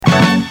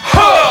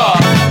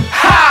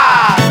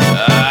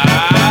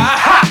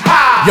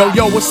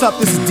Yo, what's up?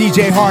 This is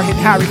DJ Hard Hit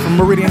Harry from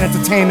Meridian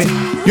Entertainment.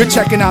 You're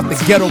checking out the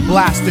Ghetto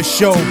Blaster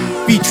Show,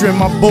 featuring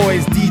my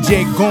boys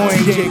DJ Goin.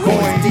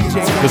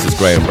 This is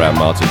Graham Brown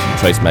Martin from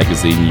Trace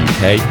Magazine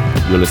UK.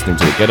 You're listening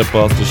to the Ghetto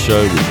Blaster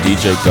Show with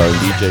DJ Goin.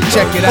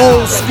 Check it out.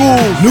 Old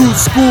school, new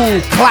school,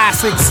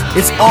 classics.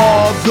 It's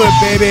all good,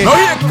 baby. Now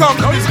here comes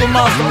Mr.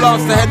 Master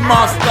Blaster,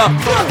 Headmaster.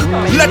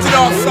 Let it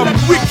off some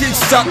wicked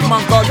shot,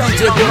 man. God,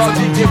 DJ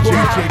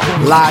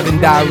Goin. Live and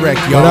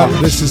direct, What y'all. up?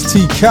 This is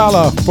T.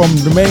 Calla from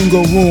the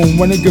Mango Room.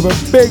 Want to give a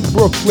big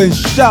Brooklyn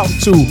shout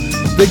to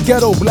the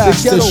Ghetto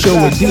Blaster Show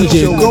with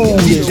DJ Goin.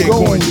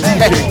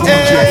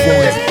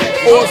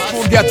 Old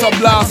school Ghetto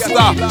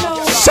Blaster.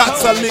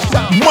 Shots are lit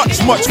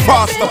much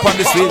faster on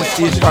the same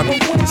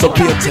station. So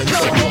pay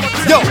attention.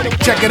 Yo,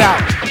 check it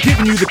out.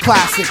 Giving you the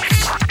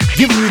classics,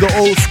 giving you the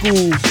old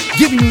school,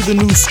 giving you the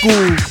new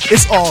school.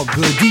 It's all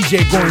good.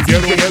 DJ Goin,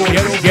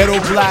 Ghetto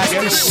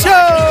Blaster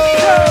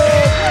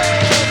Show.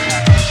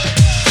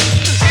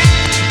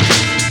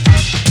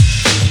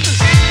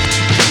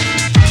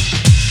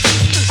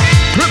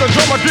 The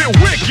drummer get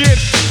wicked,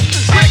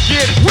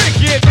 wicked,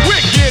 wicked,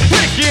 wicked,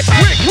 wicked,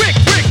 wicked,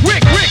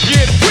 wicked,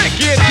 wicked,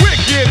 wicked,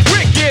 wicked,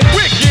 wicked,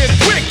 wicked,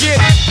 wicked.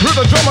 Hear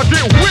the drummer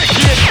get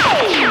wicked.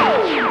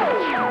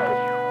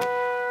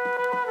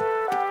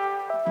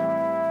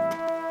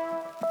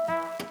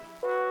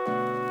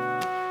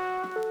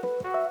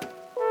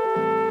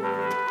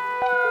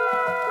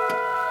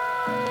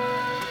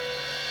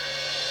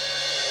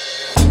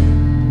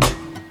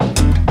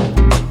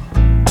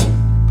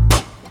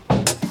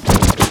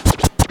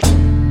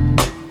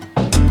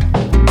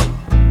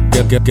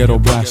 Ghetto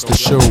Blaster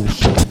Show.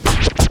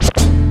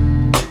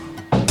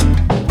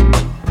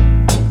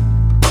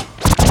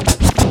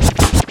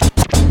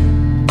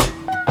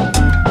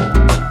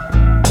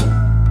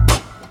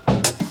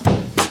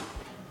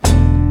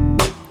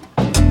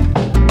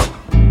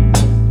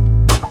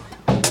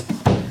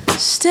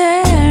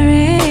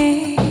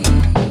 Staring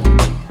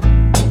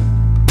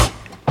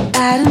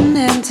at an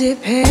empty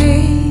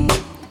page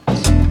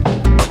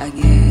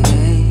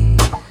again,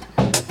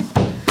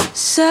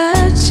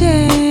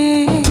 searching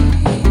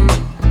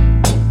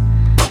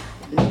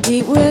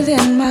deep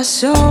within my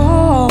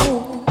soul.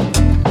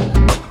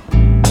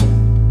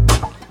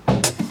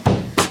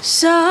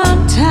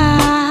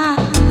 Sometimes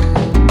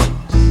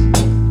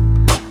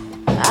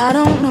I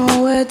don't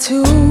know where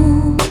to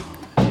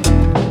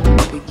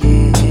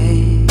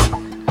begin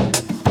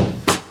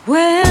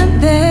when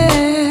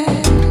there's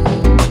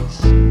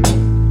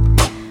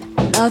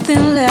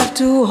nothing left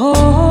to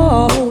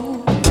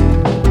hold.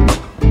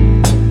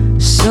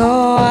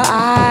 So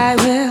I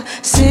will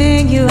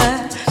sing you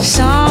a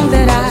song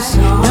that I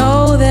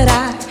know that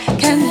I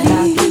can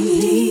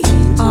lean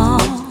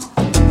on.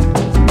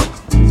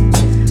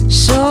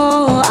 So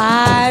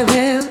I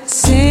will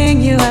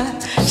sing you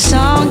a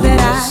song that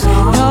I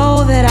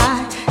know that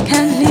I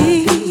can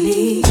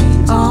lean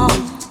on.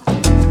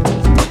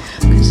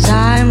 'Cause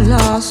I'm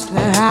lost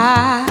where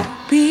I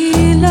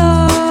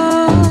belong.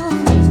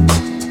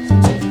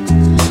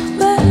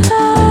 Where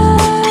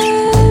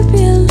I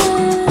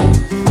belong.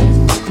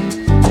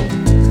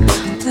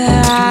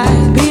 Where I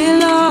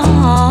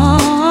belong.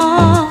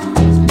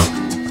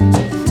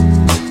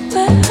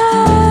 Where I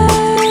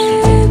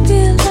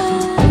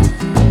belong.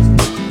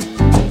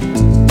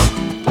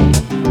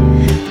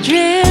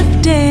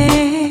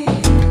 Drifting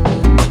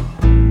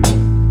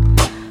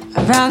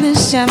around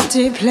this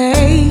empty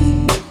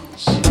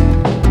place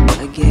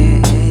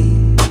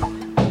again,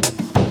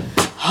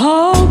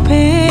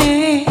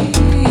 hoping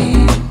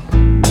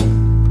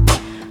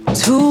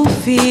to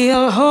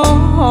feel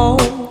whole.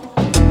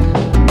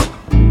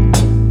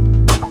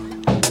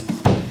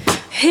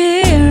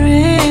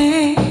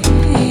 Hearing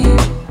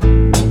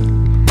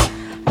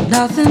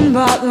nothing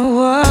but the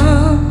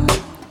world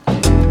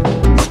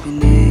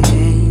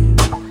spinning.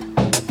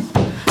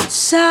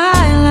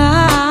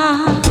 Silence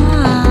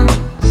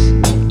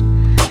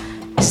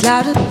is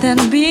louder than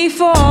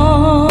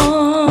before.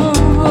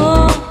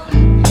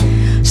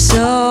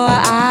 So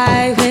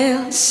I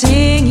will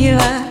sing you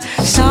a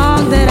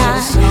song that I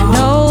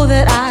know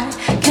that I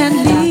can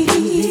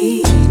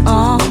lean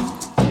on.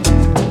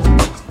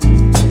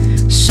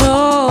 So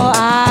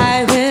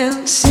I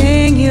will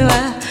sing you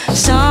a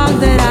song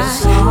that I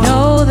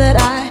know that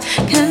I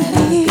can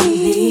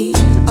lean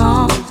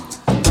on.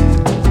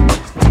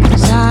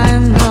 'Cause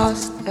I'm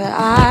lost where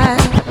I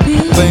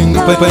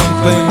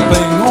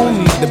Playing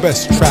only the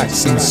best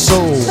tracks in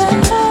soul,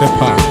 hip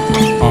hop,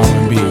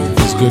 R&B. If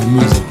it's good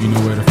music, you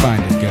know where to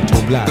find it. Ghetto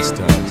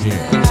Blaster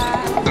here.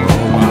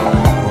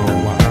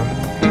 Worldwide.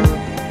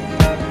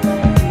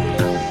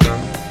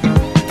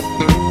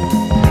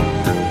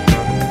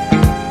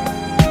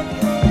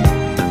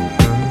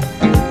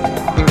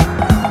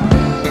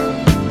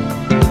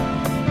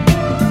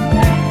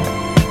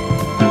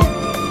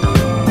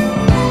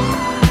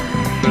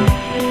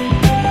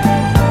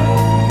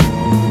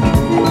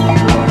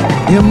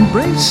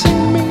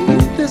 Embracing me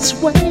this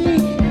way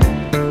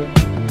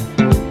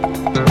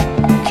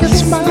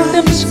gives my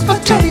lips a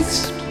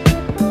taste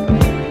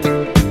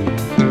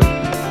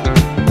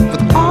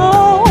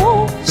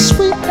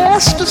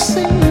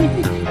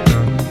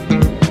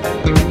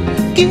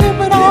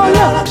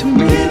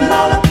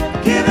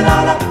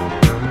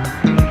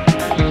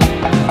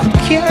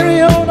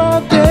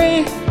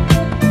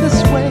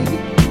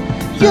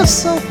You're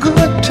so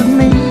good to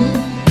me.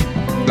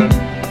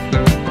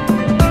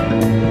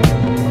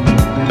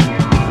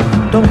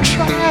 Don't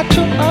try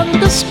to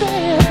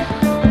understand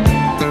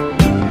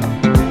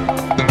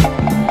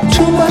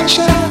too much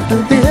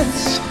after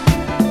this.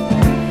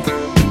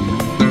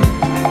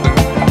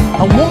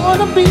 I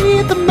wanna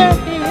be the man.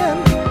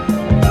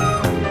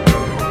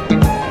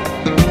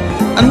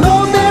 I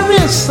know there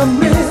is some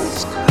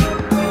risk.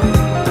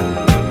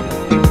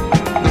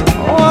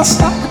 Oh,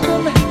 suck it to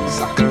me,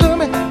 suck it to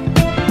me.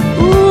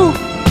 Ooh,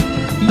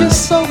 you're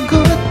so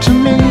good to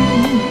me.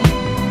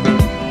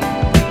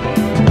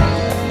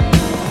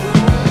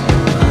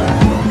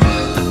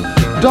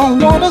 Don't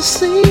wanna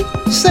see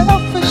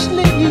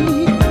selfishly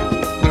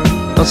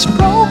us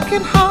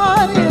broken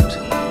hearted.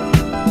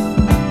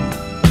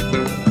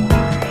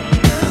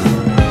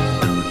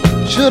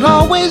 Should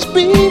always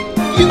be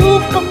you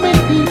for me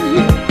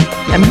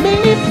and me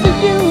for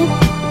you.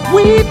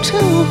 We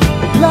two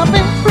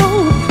loving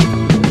proof.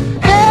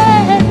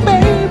 Hey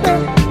baby,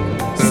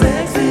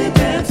 sexy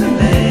dancing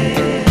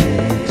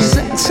ladies,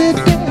 sexy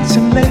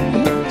dancing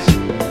ladies,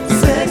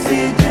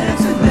 sexy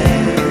dancing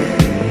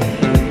ladies.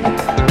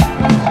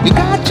 You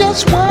got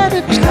just what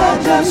it takes,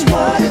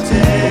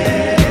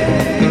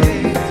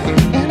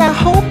 and I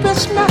hope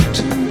it's not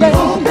too late.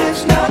 Hope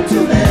it's not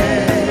too late.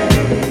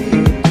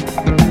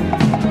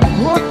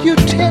 Want you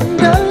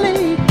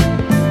tenderly.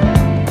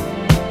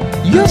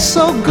 You're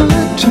so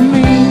good to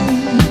me.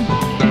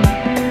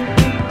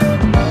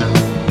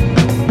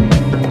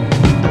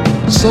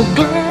 So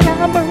glad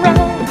I'm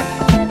around.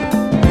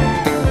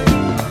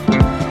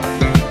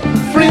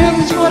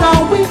 Friends, what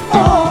are we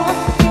for?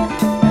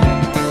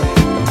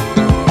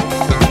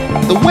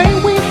 The way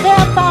we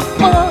have our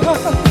fun,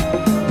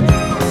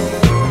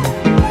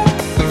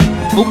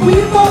 but we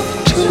want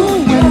to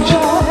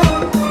enjoy.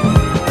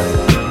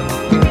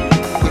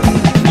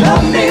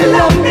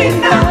 Love me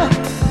now.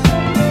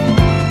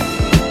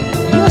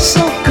 You're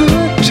so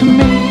good to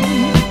me.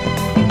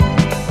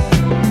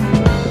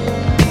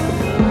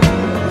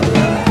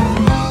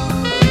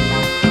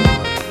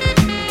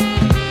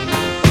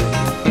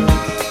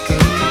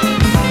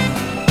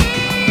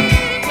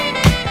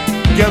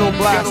 Ghetto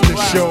Blaster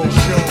Show.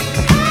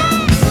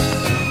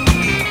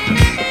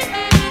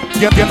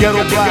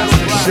 Ghetto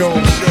Blaster Show.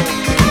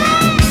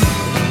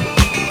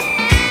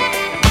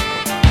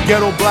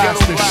 Ghetto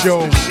Blaster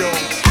Show.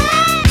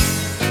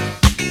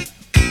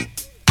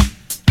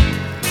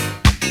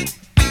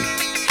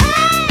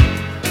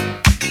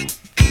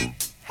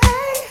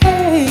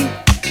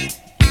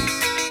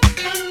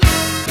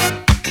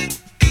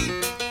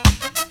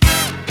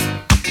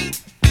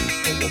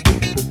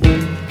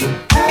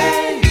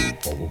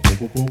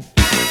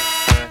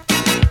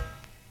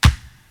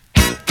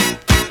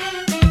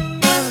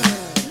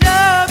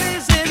 Love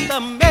is in the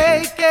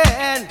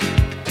making,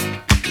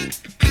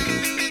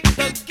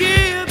 the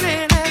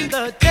giving and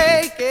the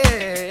taking.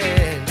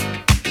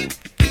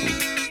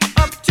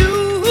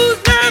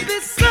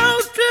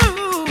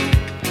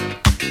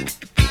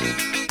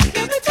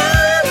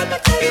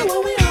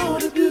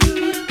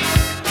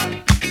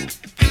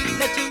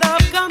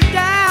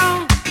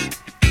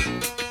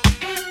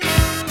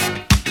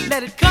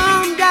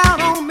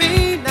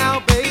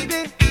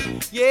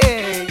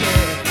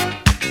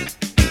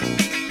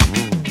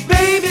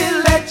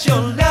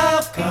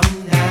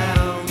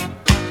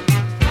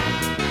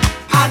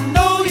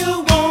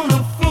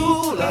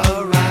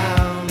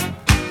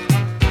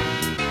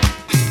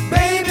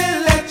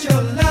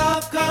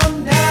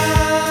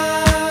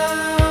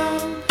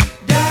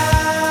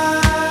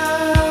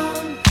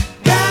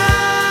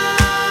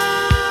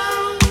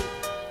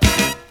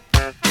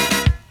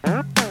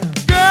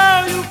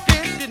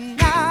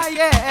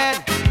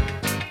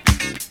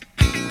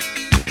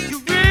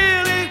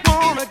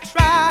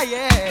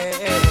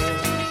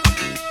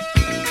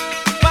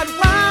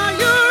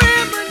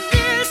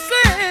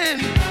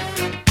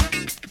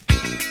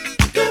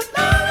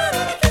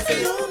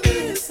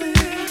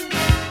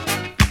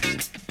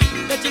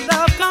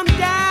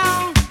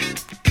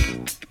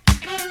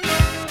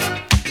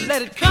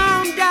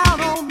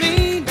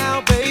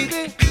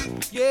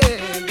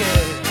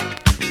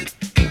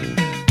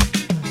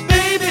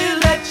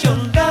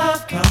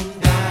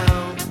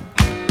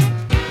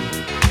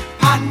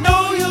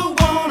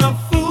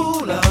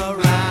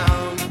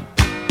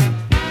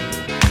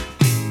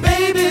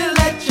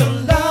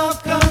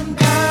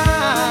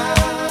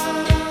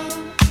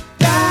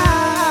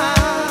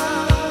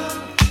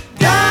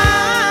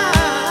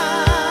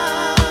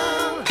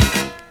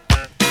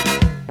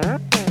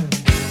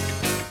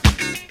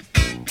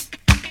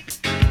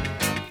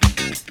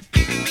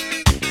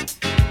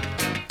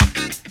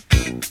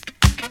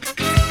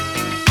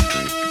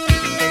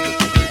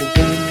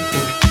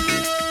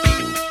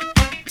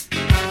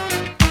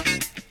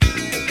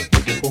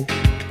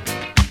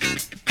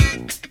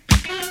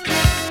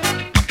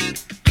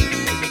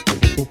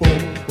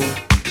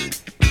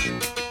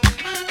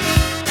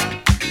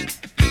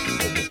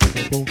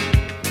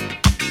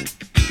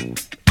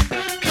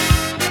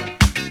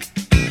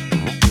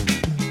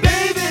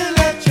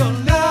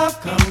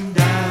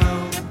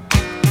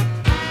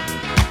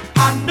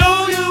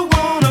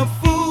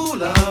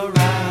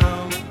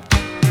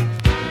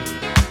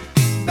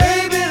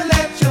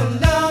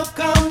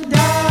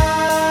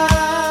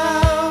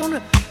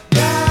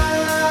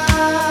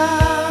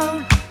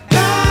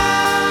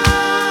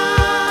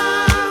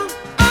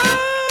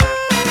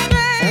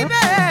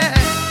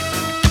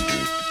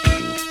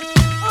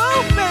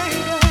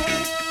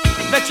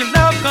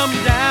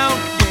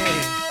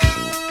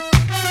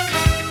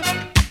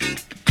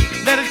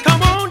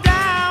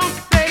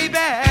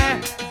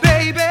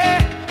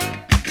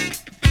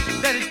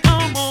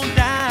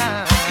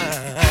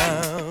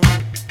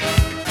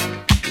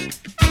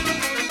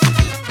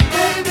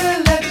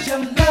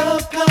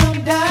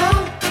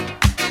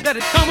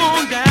 let it come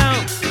on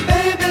down.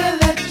 Baby,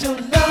 let your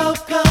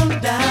love come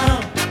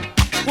down.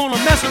 Wanna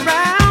mess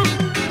around?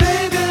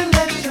 Baby,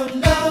 let your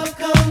love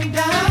come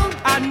down.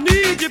 I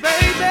need you,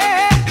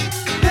 baby.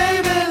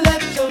 Baby,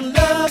 let your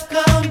love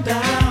come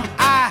down.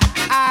 I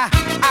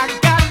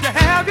got to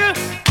have you.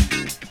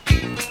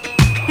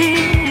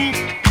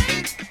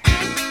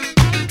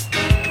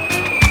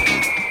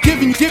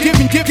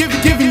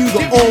 Giving you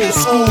the old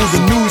school, the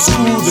new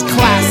school, the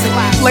classic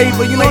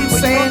flavor, you know what I'm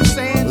saying?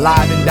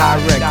 Live and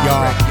direct,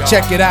 y'all.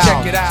 Check it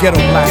out. Ghetto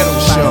Blaster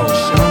Show.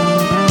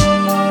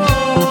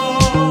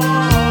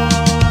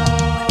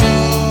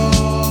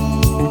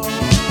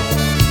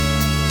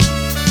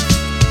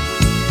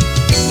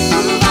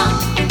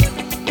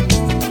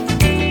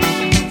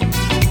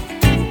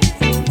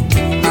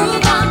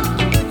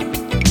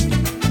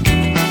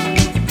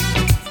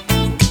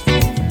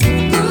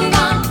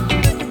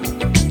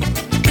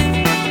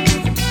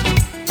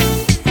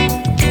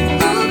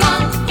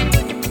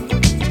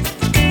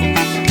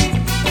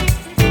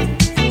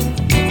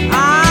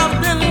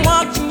 I've been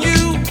watching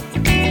you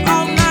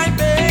all night,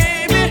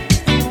 baby.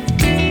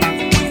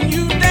 When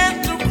you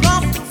dance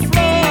across the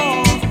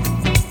floor.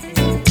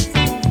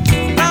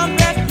 Now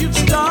that you've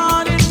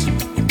started,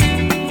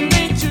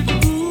 made you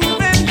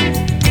grooving.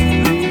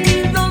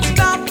 Don't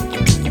stop,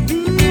 do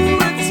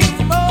it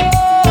some more.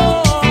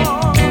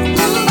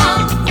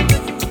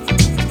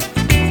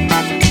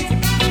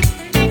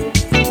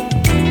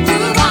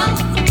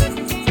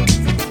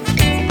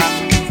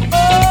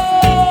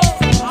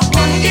 I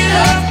wanna get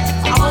up,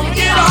 I wanna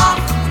get off.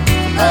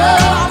 I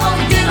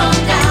wanna get on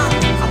down.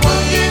 I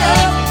wanna get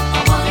up,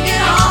 I wanna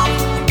get off.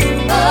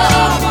 I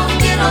wanna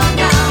get on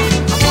down.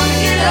 I wanna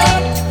get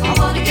up, I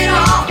wanna get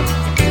off.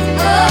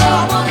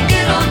 I wanna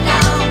get on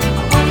down.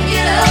 I wanna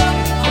get up,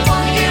 I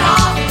wanna get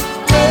off.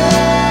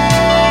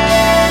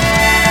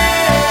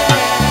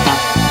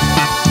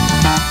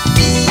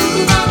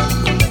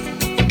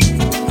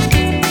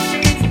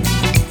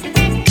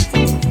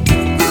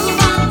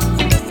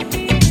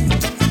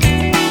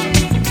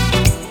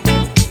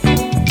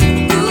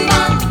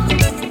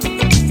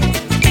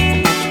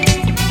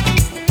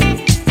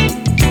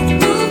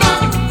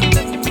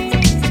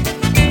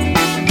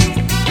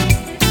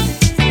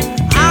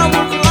 I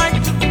would like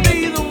to be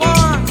the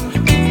one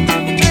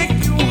to take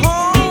you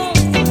home.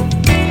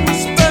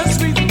 Whisper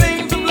sweet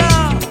things of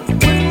love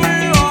when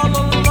we're all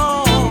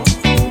alone.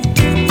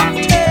 I'm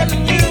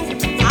telling you,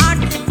 I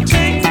can't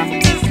take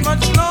this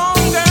much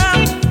longer.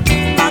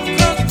 My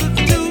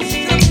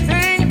constitution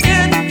ain't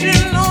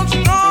getting no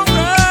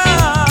stronger.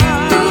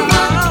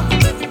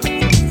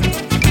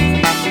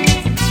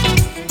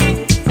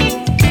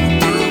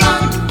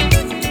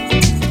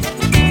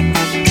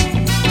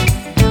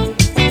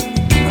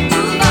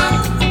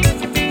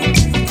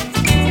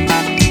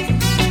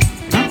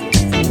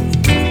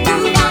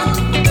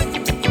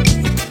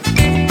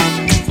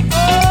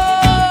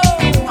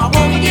 I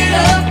wanna get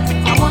up,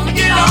 I wanna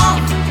get off.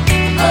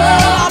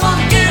 I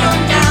wanna get on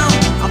down.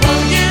 I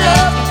wanna get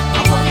up,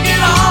 I wanna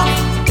get off.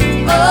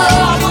 I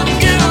wanna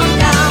get on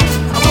down.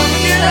 I wanna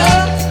get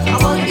up, I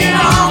wanna get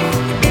off.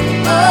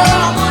 I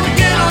wanna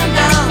get on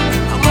down.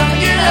 I wanna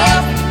get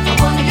up, I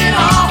wanna get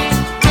off.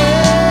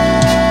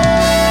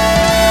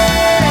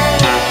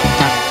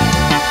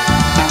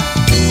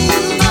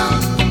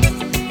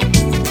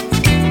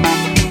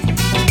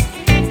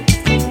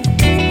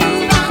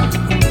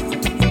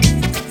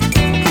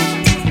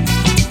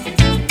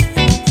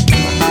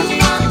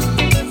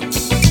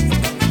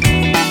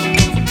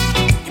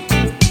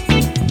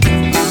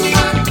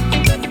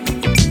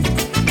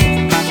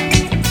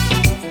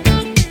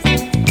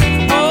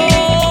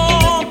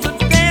 Oh, the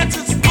dance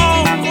is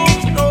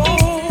almost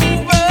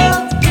over.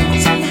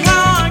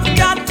 Somehow I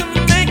got to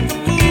make a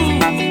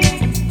move.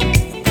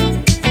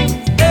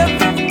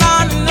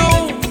 Everybody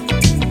knows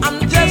I'm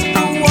just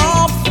a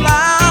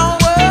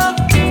wallflower.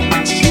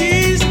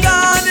 She's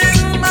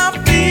starting my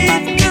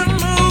feet to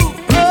move.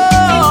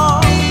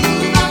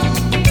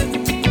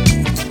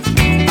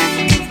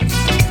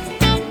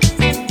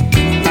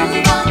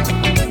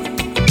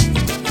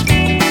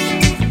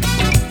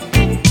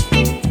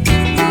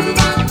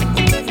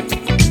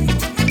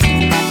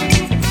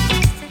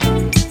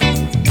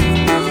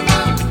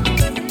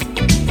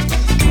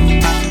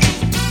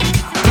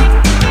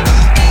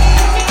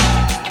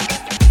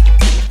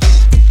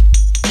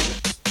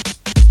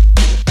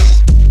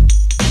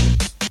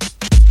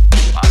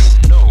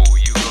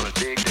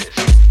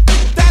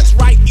 That's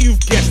right, you've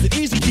guessed it.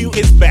 Easy Q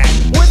is back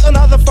with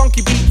another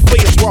funky beat for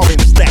your swirling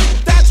stack.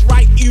 That's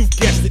right, you've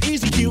guessed it.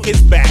 Easy Q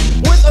is back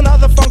with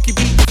another funky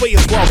beat for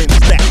your swirling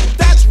stack.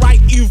 That's right,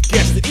 you've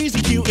guessed it.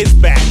 Easy Q is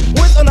back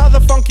with another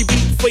funky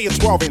beat for your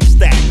swirling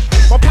stack.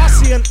 My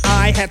posse and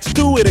I had to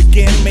do it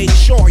again. Make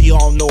sure you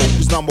all know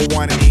who's number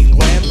one in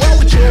England. Well,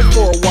 we chilled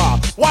for a while,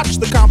 watched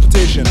the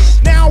competition.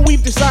 Now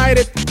we've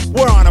decided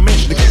we're on a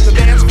mission to get the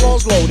dance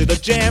floors loaded, the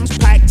jams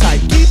packed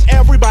tight, keep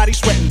everybody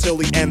sweating till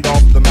the end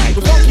of the night.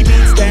 The funky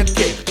beats that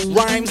kick,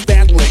 rhymes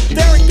that lick,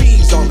 Derek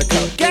B's on the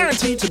cut,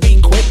 guaranteed to be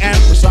quick and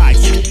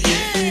precise,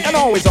 and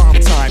always on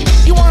time.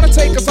 You wanna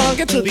take us son,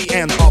 get to the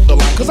end of the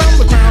line. Cause I'm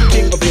the crown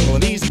king of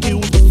England, easy Q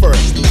the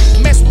first.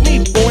 Mess with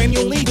me, boy, and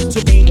you'll need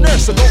to be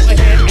nurse. So go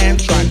ahead and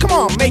try. Come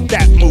on, make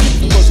that move.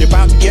 Cause you're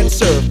about to get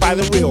served by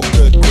the real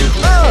good dude.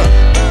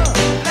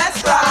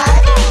 That's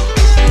right.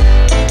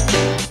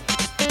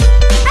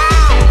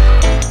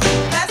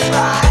 That's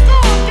right.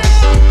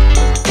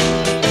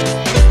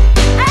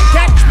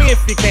 Catch me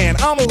if you can,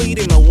 I'm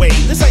leading the way.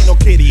 This ain't no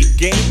kiddie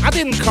game, I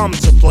didn't come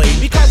to play.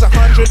 Because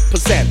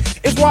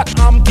 100% is what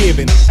I'm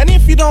giving. And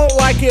if you don't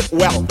like it,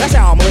 well, that's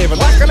how I'm living.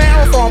 Like an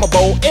arrow from a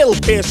bow, it'll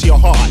pierce your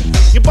heart.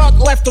 Your butt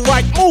left to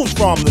right moves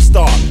from the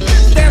start.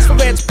 The dance floor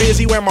gets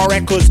busy when my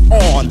record's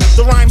on.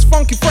 The rhyme's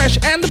funky, fresh,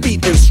 and the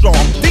beat is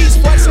strong. These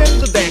flexing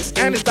the decks,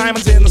 and his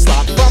diamonds in the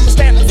slot. From the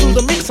standing through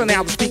the mixer,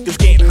 now the speaker's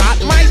getting hot.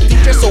 My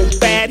DJ's so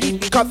bad, he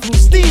can cut through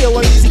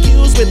steel. Easy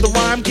cues with the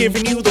rhyme,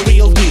 giving you the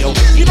real deal.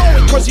 You know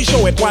it cause you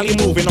show it while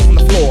you're moving on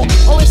the floor.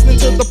 Or listening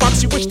to the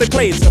box, you wish they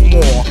played some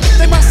more.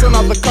 They bust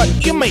another cut,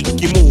 you make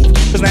you move.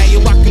 Cause now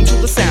you're rocking to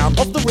the sound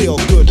of the real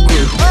good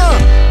groove.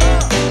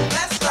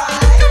 That's right.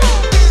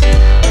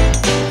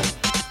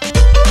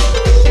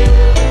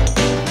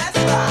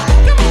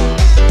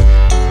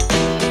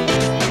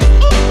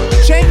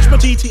 Change my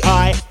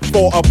GTI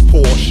for a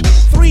Porsche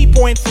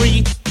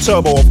 3.3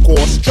 turbo, of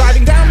course.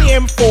 Driving down the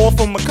M4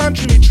 from a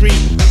country retreat.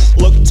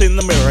 Looked in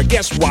the mirror,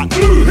 guess what?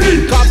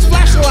 Cops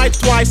flash the light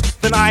twice,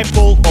 then I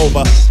pull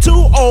over.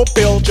 2-0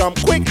 Bill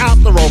jumped quick out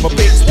the Rover.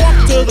 Pigs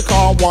walked to the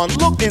car, one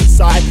looked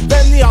inside.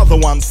 Then the other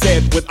one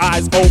said with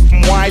eyes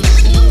open wide,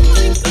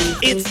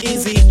 it's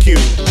easy Q.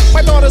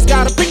 My daughter's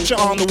got a picture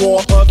on the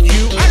wall of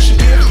you. I should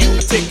give you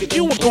a ticket,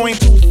 you were going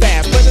too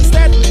fast. But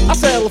instead, I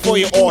settle for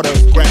your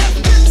autograph.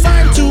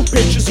 Signed 2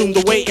 pictures zoomed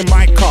away in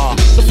my car.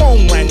 The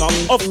phone rang up,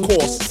 of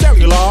course,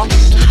 cellular.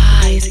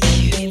 Hi, is it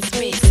you? It's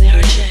me,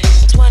 Sarah Jane.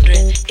 Was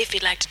wondering if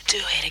you'd like to do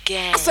it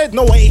again. I said,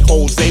 no way,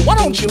 Jose, why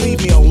don't you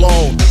leave me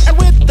alone? And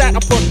with that, I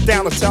put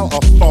down the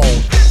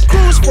telephone.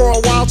 Cruised for a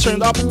while,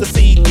 turned up the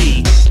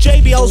CD.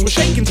 JBLs were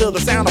shaking to the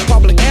sound of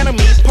Public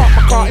Enemy. Parked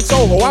my car in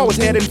Soho, I was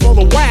heading for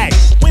the WAG.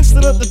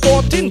 Winston at the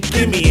door didn't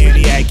give me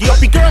any Aggie.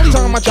 Uppy girlies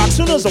on my jock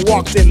soon as I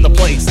walked in the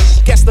place.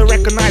 Guess they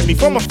recognized me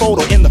from a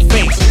photo in the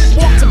face.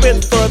 Walked a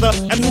bit further,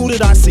 and who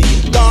did I see?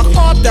 Dark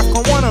Hard,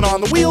 Defcon 1, and on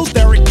the wheels,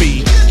 Derek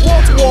B.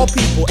 Wall-to-wall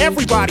people,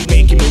 everybody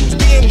making moves.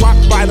 Being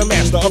rocked by the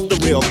master of the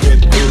real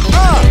good groove.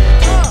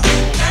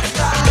 That's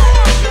right.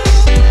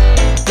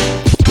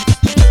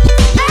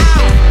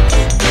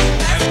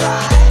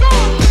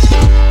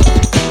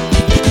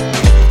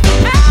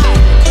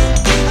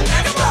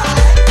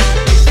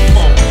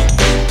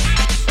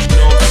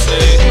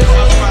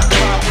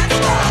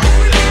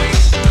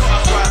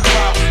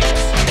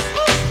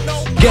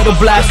 Ghetto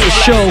Blaster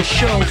Show.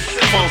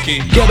 Funky.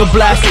 Ghetto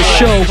Blaster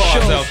Show.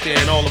 Cars out there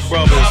and all the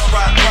brothers.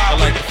 I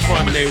like the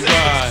front they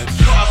ride.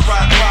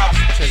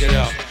 Check it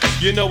out.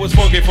 You know it's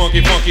funky,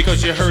 funky, funky,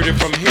 cause you heard it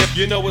from him.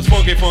 You know it's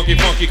funky, funky,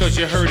 funky, cause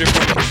you heard it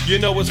from. You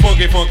know it's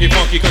funky, funky,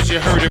 funky, cause you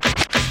heard it.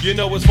 You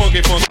know it's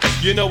funky, funky.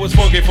 You know it's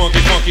funky, funky,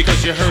 funky,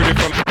 cause you heard it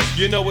from.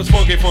 You know it's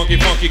funky, funky,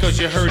 funky, cause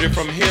you heard it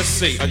from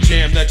hearsay. A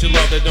jam that you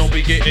love that don't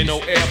be getting no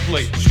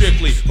airplay.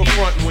 Strictly for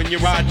frontin' when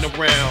you're riding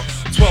around.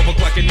 12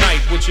 o'clock at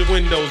night with your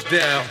windows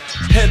down.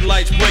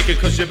 Headlights blinking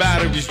cause your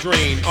battery's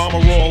drained.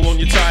 Armor roll on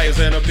your tires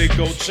and a big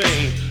gold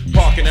chain.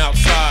 Parking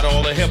outside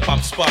all the hip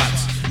hop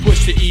spots.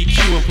 Push the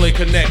EQ and play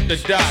connect the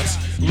dots.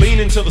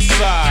 Leaning to the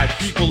side,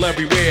 people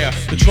everywhere.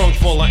 The trunk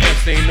full of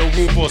amps, there ain't no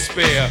room for a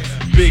spare.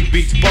 Big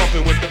beats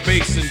bumping with the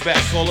bass in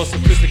back. All the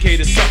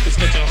sophisticated suckers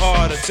catch a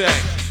heart attack.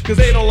 Cause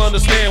they don't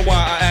understand why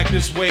I act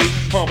this way.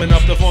 Pumping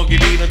up the funky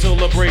beat until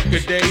the break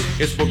of day.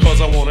 It's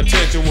because I want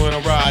attention when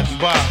I'm riding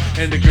by.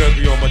 And the girls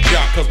be on my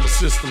jock cause my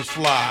system's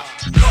fly.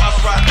 Cars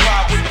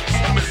ride with the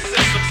booming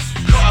systems.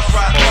 Cars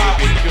ride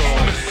with the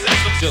booming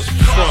systems. Just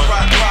front.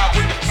 Cars ride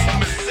with the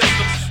booming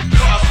systems.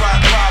 Cars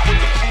ride with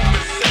the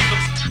booming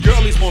systems.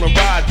 Girlies wanna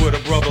ride with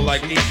a brother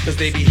like me, cause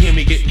they be hear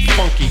me getting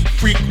funky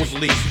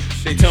frequently.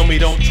 They tell me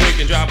don't drink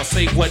and drive, I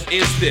say what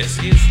is this?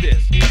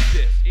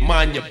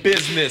 Mind your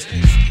business.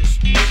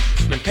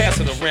 Then pass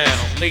it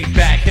around, laid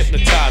back,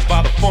 hypnotized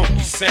by the funky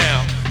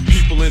sound.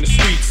 People in the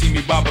street see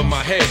me bobbing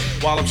my head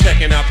while I'm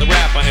checking out the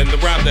rapper and the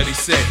rhyme that he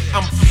said.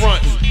 I'm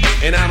frontin',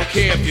 and I don't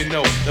care if you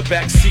know. The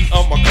back seat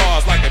of my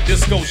car's like a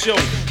disco show.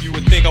 You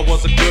would think I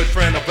was a good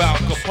friend of Al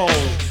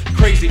Capone.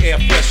 Crazy air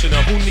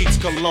freshener, who needs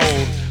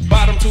cologne?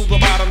 Bottom to the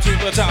bottom, to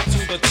the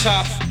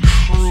top,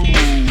 cruise.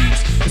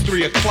 It's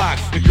 3 o'clock,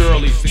 the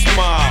girlies, they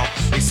smile.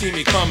 They see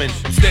me coming,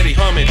 I'm steady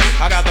humming.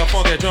 I got the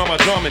funky drummer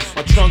drumming.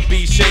 My trunk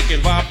be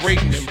shaking,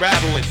 vibrating and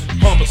rattling.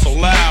 Pumping so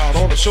loud,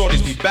 all the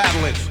shorties be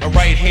battling. A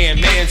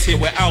right-hand man's here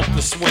without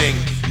the swing.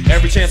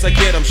 Every chance I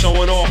get, I'm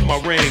showing off my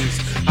rings.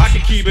 I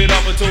can keep it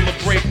up until the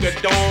break of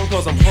dawn,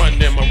 cause I'm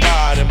frontin' in my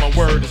ride and my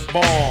word is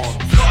born.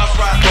 Cars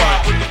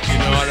ride with the you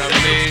know what I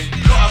mean?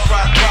 Cars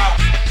ride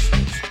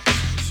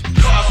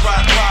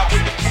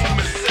with the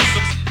booming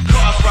systems.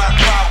 Cars ride.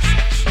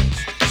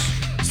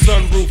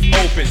 Sunroof roof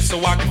open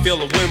so I can feel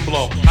the wind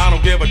blow. I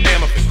don't give a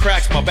damn if it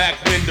cracks my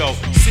back window.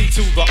 C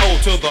to the O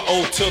to the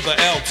O to the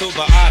L to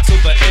the I to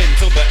the N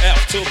to the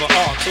F to the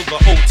R to the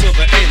O to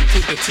the N to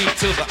the T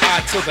to the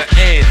I to the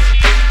N.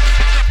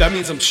 That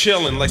means I'm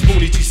chillin', like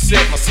Spoonie G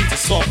said. My seats are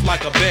soft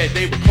like a bed.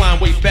 They recline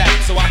way back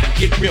so I can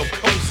get real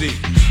cozy.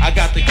 I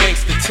got the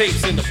gangster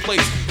tapes in the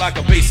place, like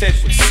a bass head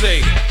would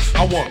say.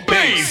 I want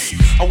bass,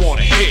 I want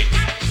a hit,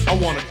 I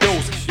want a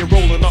dose. You're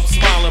rolling up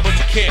smiling, but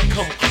you can't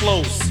come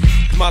close.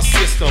 My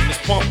system is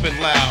pumping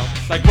loud.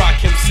 Like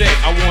Rakim said,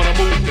 I wanna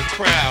move the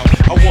crowd.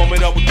 I warm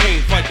it up with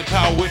Kane, fight the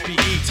power with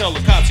PE. Tell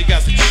the cops you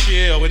got to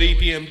chill with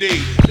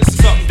EPMD. This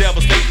is something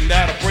devastating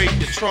that'll break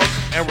your trunk.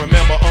 And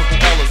remember, Uncle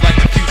L is like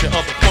the future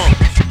of the punk.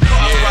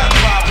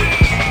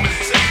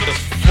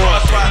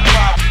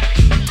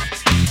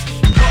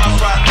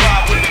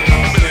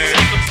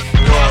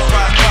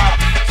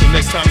 So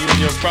next time you're in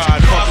your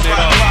ride, pumping it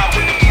up,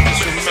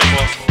 just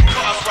remember,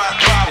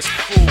 it's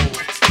cool.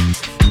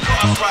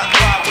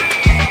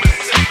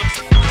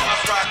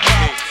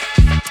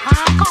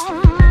 I'm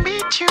gonna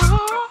meet you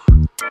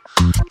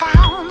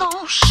down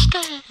those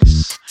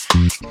stairs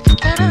in the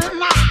dead of the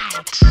night.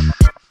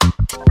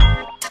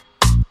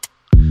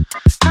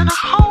 Gonna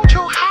hold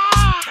you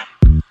high,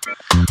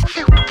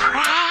 feel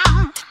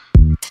proud,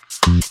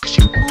 'cause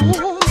you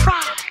move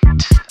right.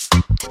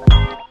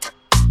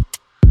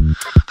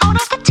 Don't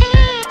have to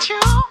teach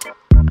you,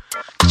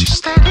 'cause you're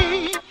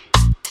steady,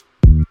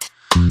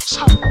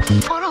 so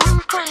full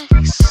of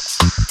grace.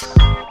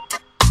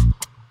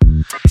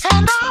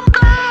 And I'm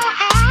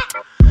glad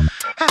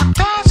that I'm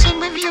dancing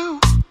with you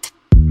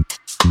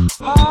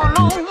all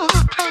over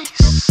the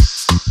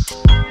place.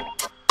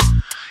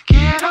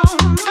 Get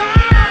on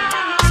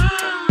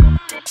down,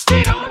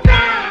 get on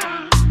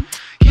down,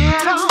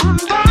 get on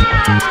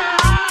down,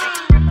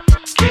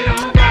 get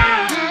on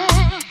down.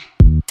 Yeah,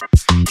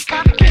 you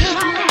gotta get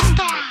on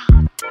down,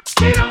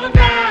 get on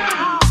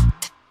down.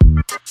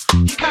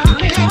 You gotta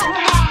get on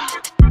down,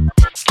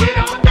 get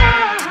on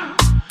down,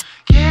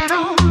 get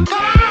on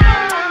down.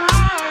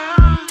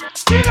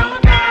 Get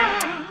on down,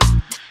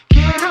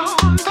 get on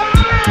down,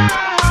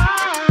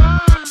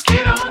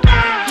 get on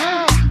down,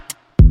 yeah.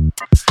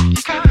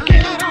 You gotta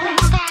get on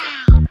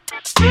down,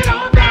 get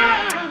on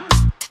down.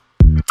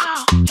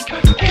 Oh, you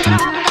gotta get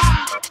on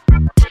down,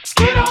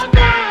 get on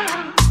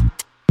down.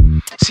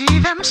 See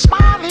them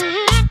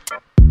smiling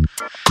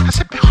as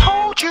they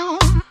behold you.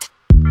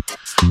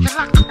 You're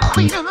like the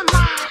queen of the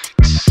night.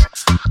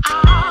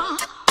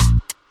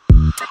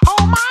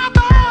 Oh my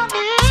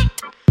darling,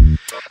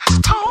 as I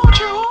told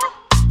you.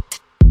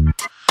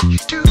 You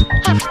do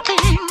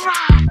everything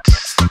right.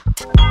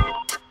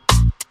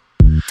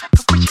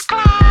 The way you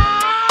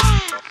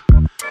glide,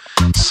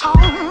 so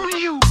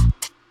you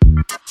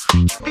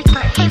make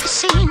the heavy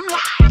seem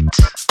light.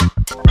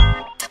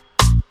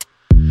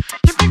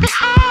 You make me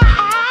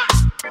high,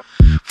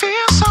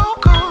 feel so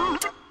good.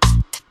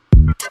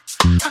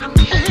 And I'm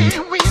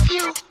here with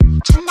you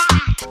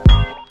tonight.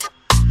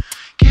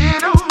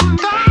 Get on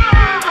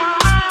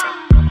down,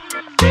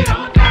 get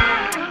on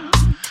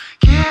down,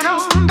 get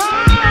on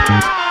down.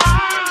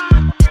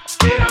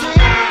 Get on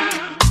down,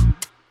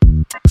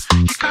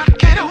 you gotta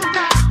get on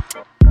down,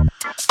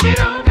 get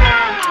on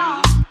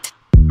down,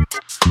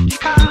 get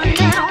on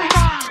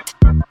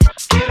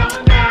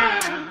down,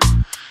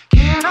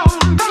 get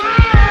on down,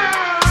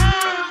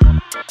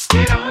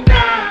 get on down, get on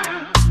down. You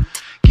gotta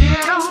get on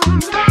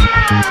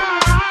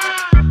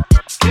down,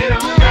 get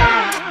on down,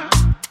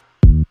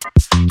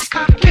 you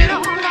gotta get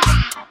on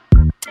down,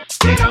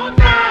 get on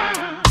down.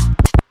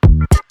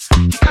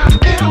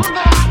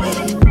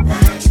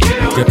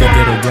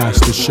 Ghetto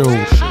Blaster Show.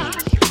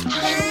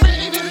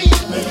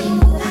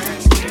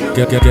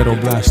 Ghetto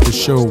Blaster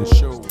Show.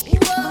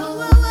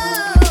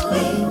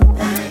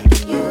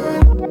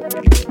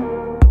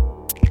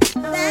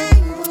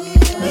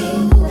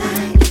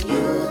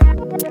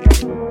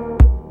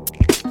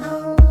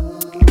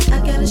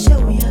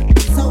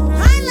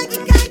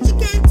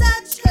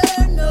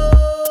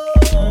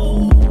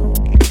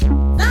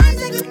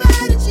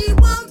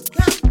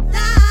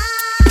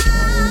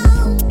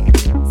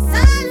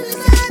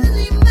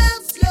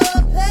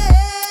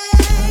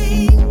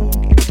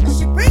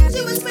 She brings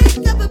you a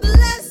sweet cup of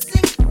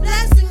blessing,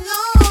 blessing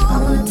on.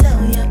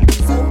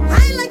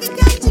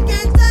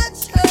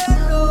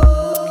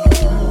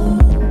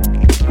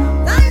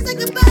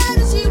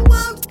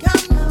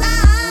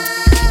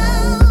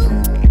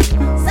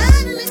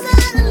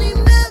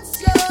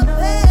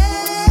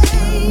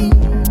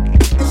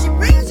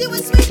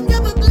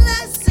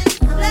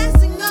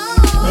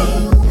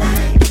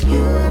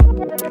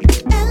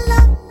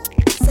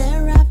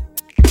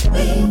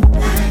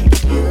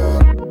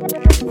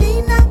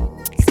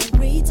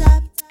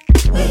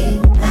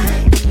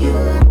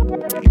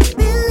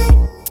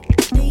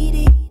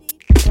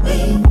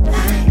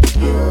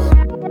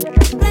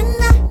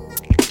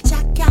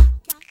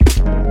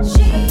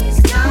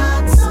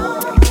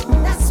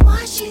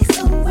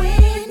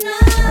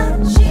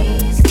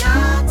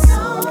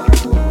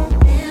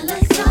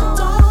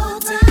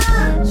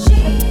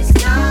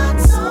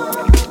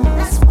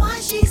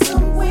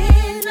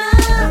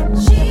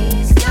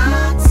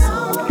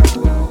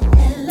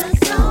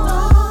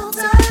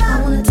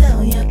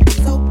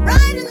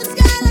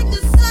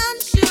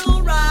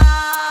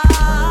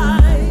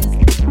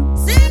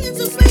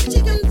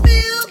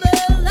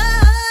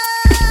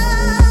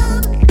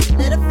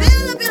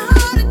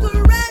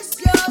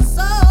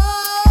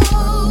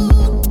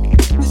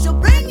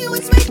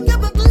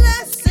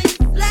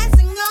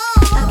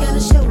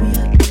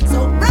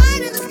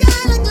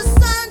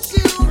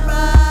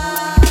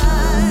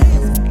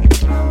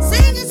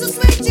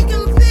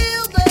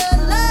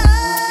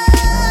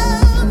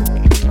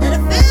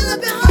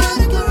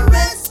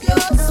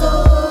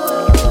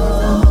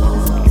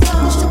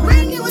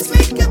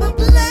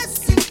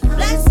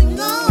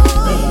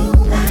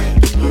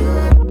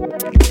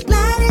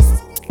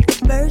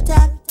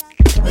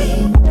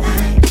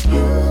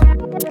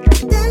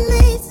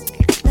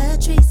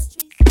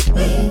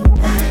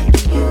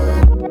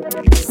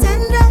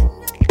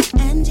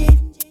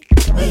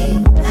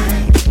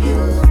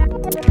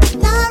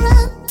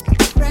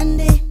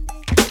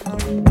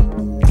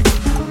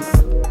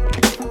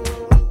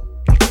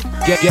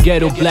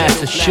 Ghetto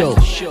Blaster Show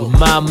with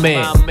my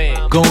man,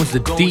 Gones the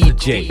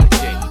DJ.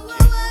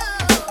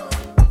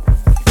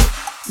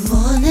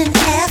 Morning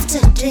after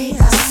day,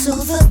 I saw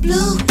the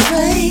blue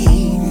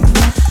rain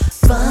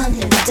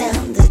running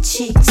down the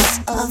cheeks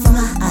of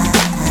my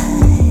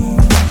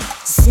eyes.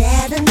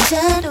 Sat and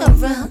turned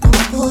around and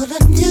pulled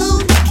a new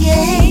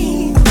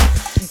game.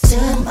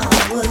 Turned my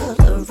world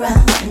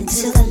around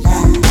into the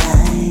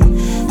light.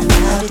 And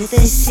how did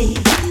they see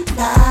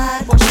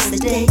light watches the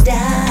day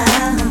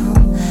down?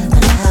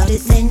 And how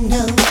did they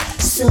know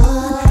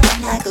soar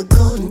like a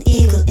golden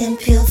eagle in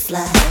pure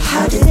flight?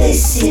 How did they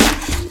see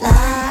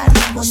light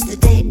watch the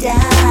day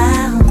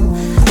down?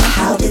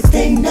 How did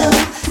they know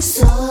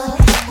soar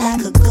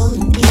like a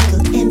golden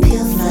eagle in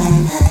pure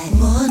flight?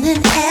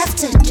 Morning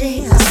after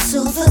day, I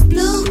saw the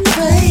blue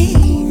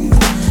rain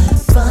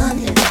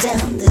running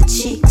down the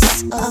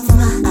cheeks of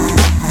my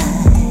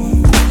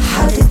eyes.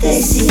 How did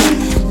they see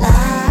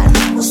light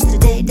watch the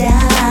day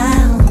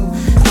down?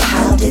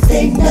 How did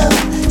they know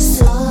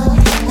soar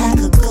like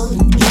a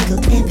golden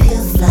eagle in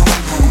pure flight?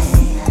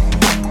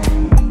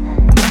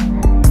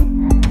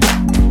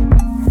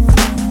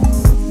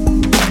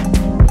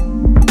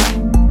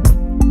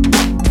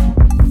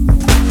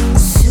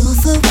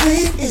 Silver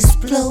wind is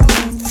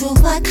blowing through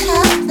my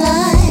cloud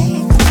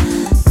nine,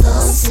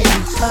 lost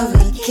in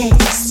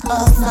hurricanes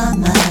of my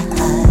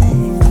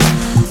mind.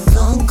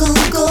 Long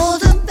gone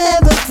golden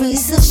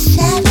memories of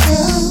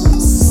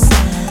shadows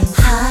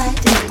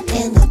hiding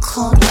in the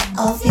corner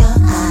of your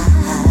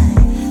eye.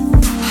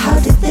 How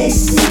did they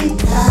see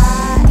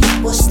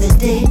light watch the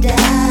day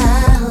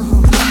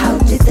down? How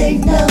did they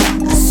know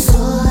I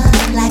soar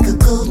like a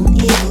golden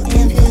eagle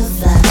in pure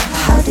flight?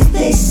 How did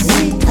they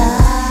see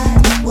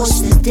light watch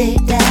the day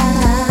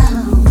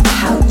down?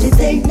 How did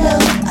they know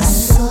I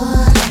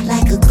soar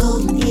like a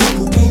golden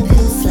eagle in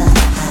pure flight?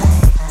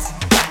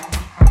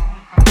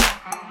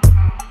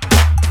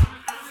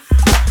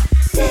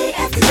 Day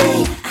after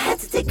day, I had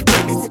to take a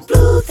break 'cause the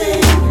blue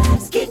thing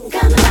it's getting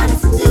kinda loud,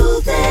 it's a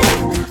new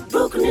thing.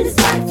 Broken in his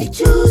life, if you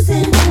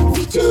choosing, if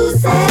you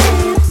choosing.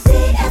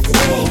 Day after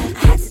day,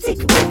 I had to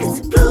take a break 'cause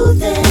the blue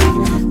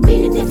thing.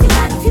 Meaning if you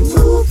like, if you're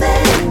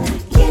moving,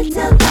 can't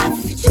tell life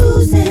if you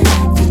choosing,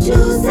 if you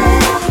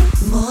choosing.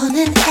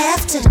 Morning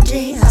after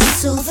day, I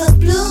saw the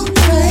blue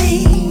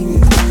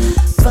rain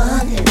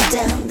running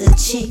down the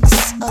cheeks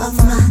of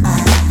my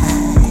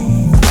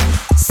eyes.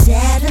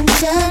 Sat and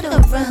turned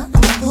around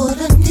and pulled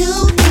a new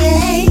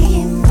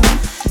game.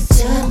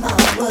 Turned my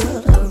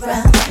world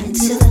around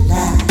into the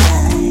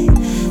light.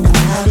 And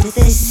how did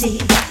they see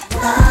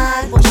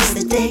light watches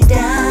the day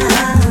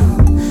down?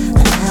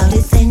 And how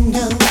did they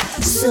know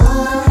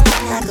soar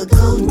like a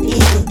golden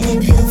eagle in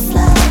pure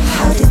flight?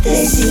 How did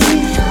they see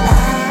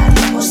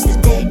light watch the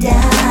day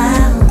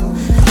down?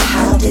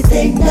 How did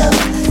they know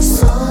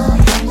soar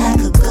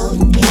like a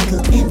golden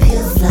eagle in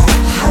pure flight?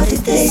 How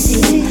did they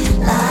see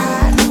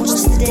light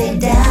watch the day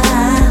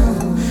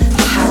down?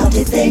 How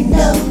did they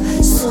know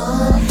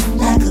soar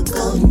like a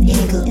golden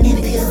eagle in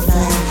pure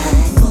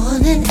flight?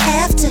 Morning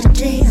after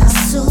day, I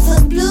saw the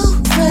blue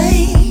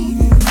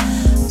rain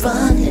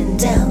running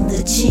down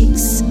the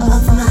cheeks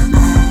of my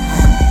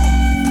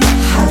eyes.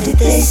 How did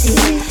they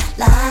see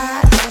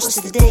light watch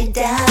the day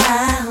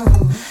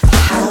down?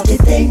 How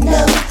did they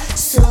know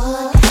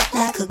soar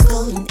like a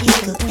golden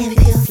eagle in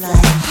pure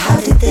flight? How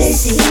did they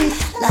see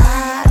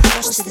light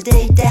watch the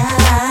day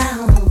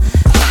down?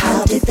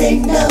 How did they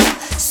know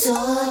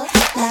soar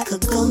like a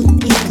golden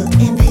eagle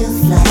in pure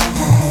flight?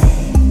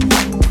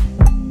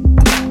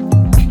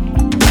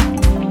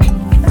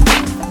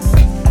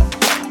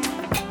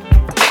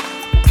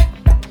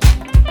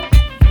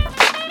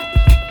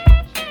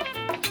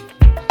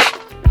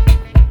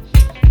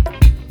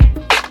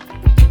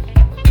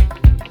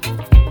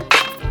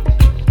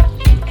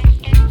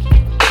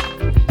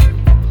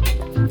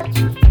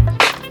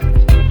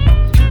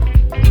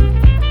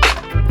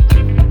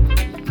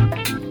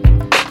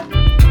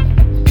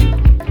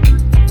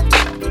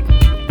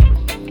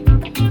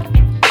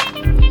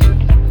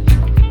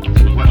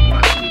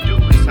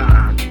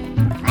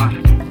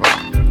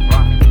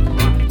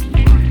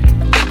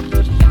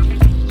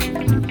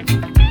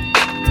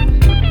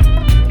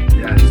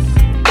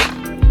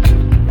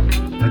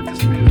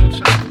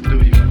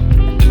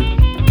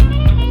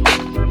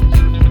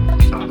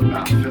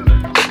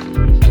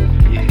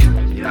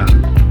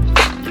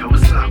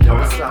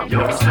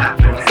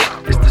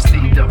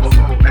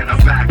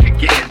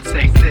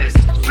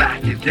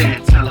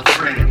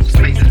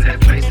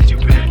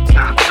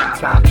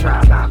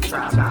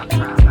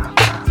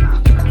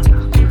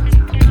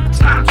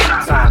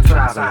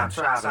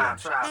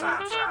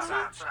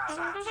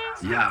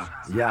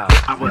 Yeah,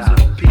 I was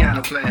a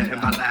piano player in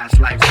my last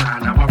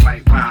lifetime. Now I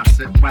write rhymes,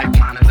 sip white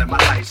wine and let my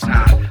light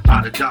shine.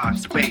 Out of dark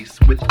space,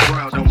 with the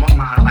world on my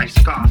mind like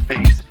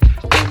Scarface.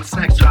 Roman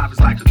sex drive is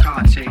like a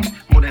car chase.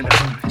 More than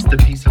it's the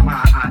peace of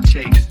mind I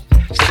chase.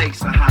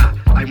 Stakes are high,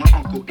 like my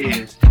uncle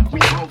is. We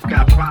both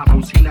got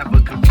problems, he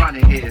never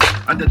confronted his.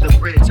 Under the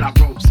bridge I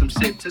wrote some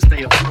shit to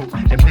stay afloat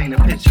and paint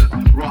a picture.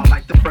 Raw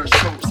like the first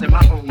coats, and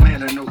my old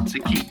man a note to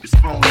keep his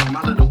phone on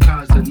my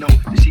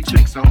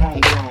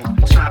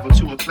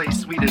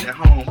place sweeter than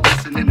home.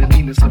 Listening to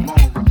Nina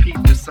Simone,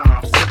 repeating the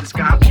song. Set the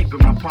sky, I'm keeping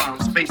my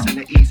palms facing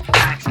the east.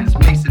 Actions,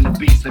 macing the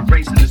beast,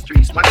 embracing the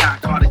streets. My guy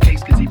caught a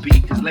case cause he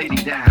beat his lady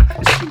down.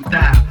 It's 2000,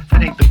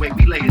 that ain't the way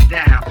we lay it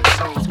down.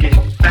 Souls get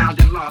found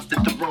and lost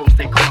at the roads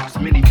they cross.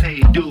 Many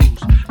paid dues,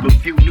 but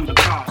few knew the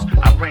cost.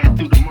 I ran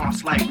through the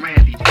moss like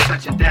Randy,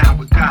 touching down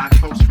with God,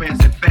 close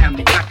friends and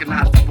family.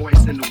 Recognize the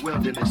voice in the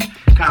wilderness.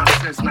 Common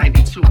since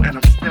 92 and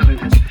I'm still in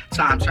this.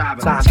 Time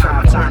travel,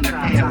 time to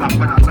hand by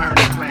what I learned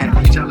and plan.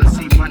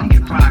 Jealousy, money,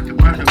 and pride can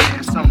burn a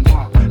man. Some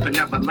walk, but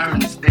never learn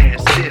to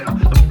stand still.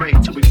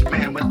 Afraid to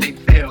expand what they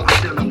feel.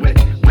 I'm dealing with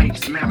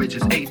wakes,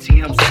 marriages,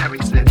 ATMs,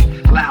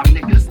 Ericssons. Loud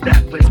niggas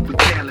that whisper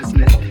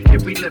carelessness.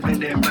 If we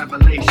living in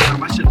revelation,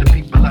 why should the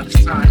people of the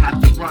sun have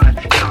to run?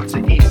 Talk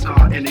to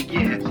Esau in a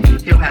year,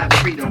 he'll have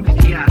freedom.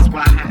 He asked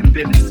why I hadn't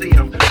been to see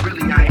him.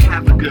 Really, I ain't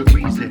have a good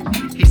reason.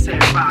 He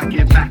said, "I'll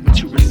get back what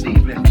you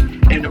receiving."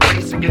 In the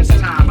race against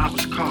time, I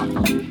was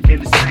caught in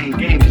the same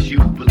game as you,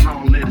 but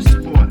long live the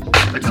sport.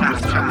 A time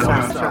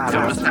travel,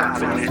 don't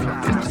stop in it.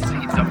 It's the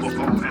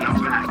C-double-O, and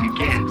I'm back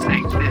again.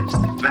 Take this,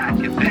 back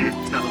and then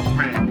tell a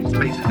friend.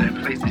 Spaces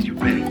and places you've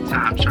been.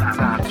 Time travel,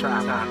 time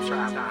travel, time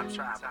travel, time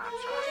travel, time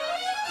travel.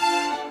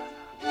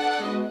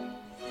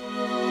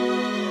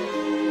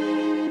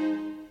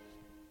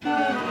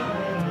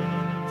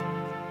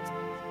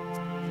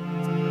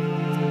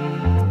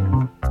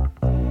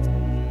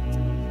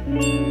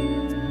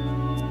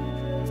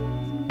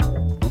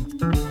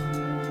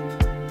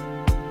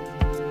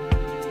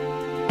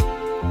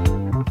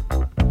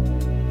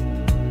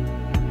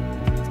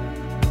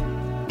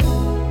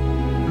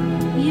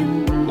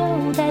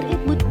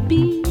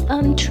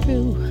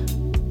 Untrue.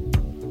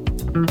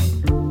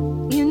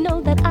 You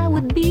know that I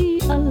would be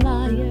a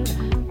liar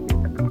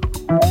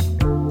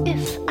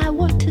if I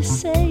were to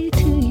say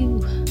to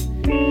you,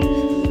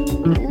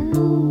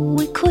 ooh,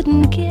 we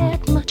couldn't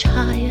get much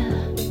higher.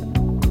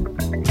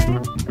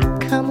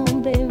 Come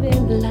on, baby,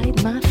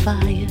 light my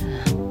fire.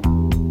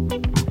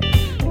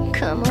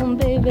 Come on,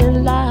 baby,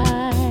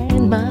 light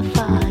my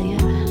fire.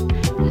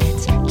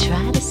 Let's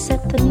try to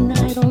set the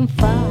night on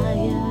fire.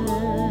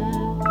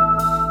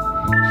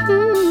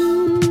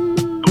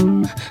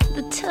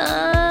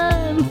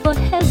 Time for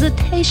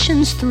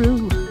hesitation's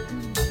through.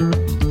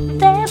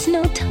 There's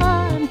no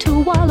time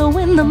to wallow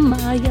in the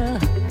mire.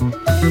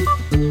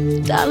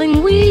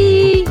 Darling,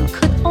 we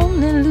could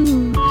only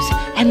lose,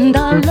 and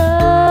our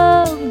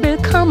love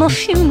become a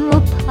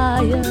funeral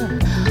pyre.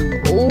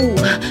 Oh,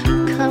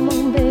 come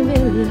on, baby,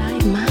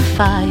 light my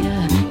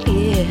fire.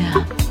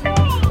 Yeah,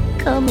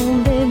 come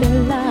on, baby,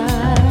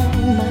 light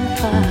my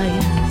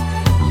fire.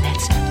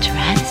 Let's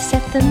try to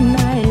set the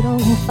night on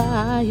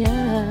fire.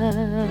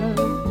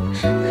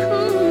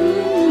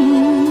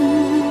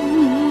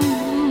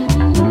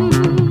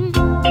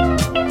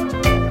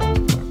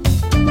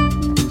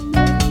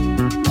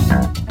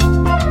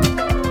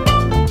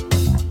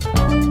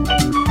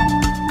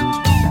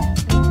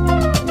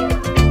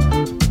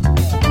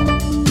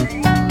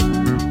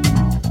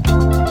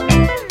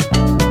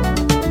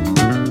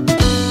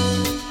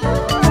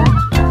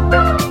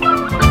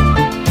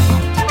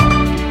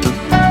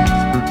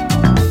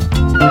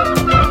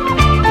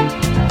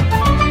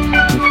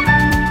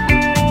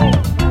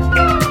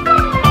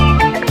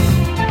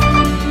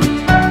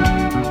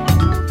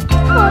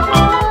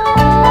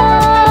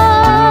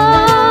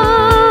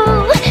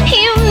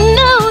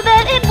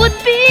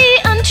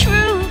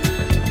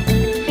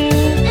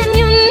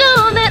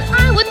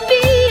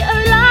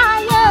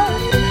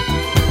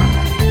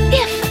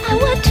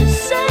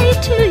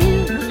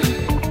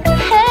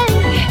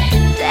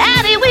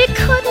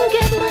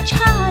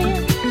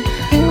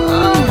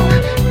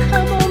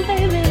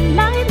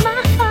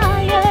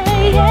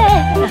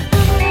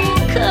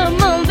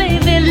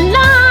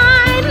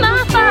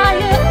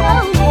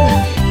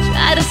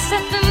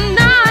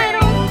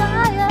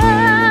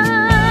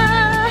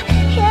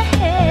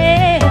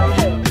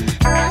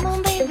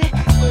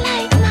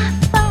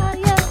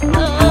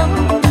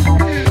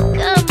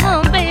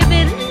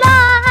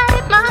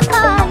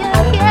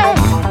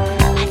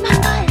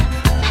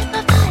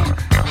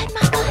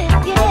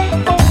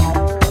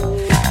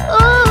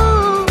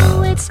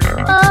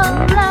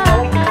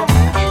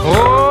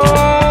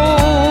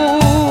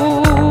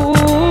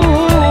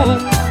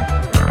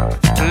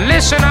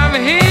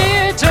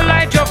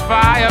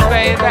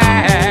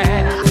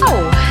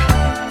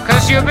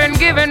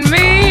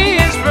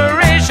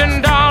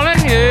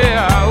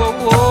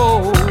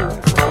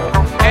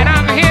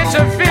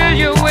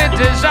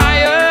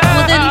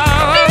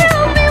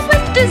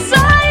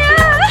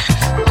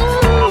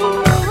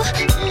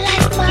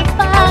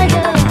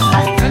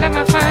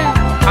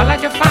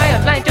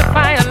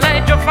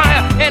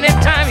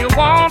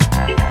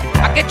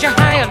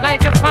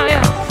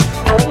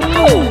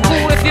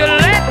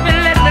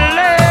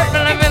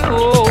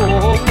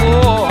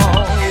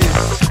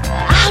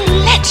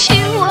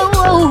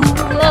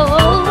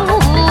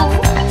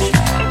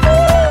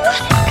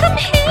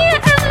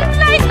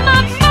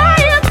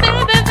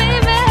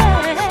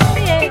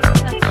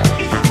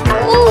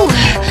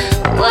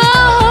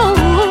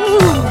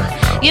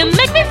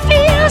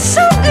 feels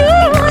so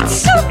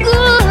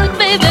good,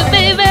 baby,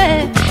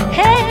 baby.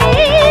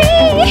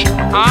 Hey.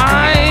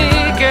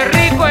 Ay, qué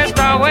rico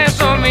está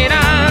eso,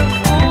 mira.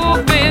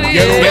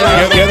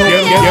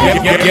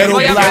 Ghetto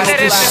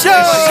Blaster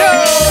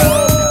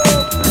Show.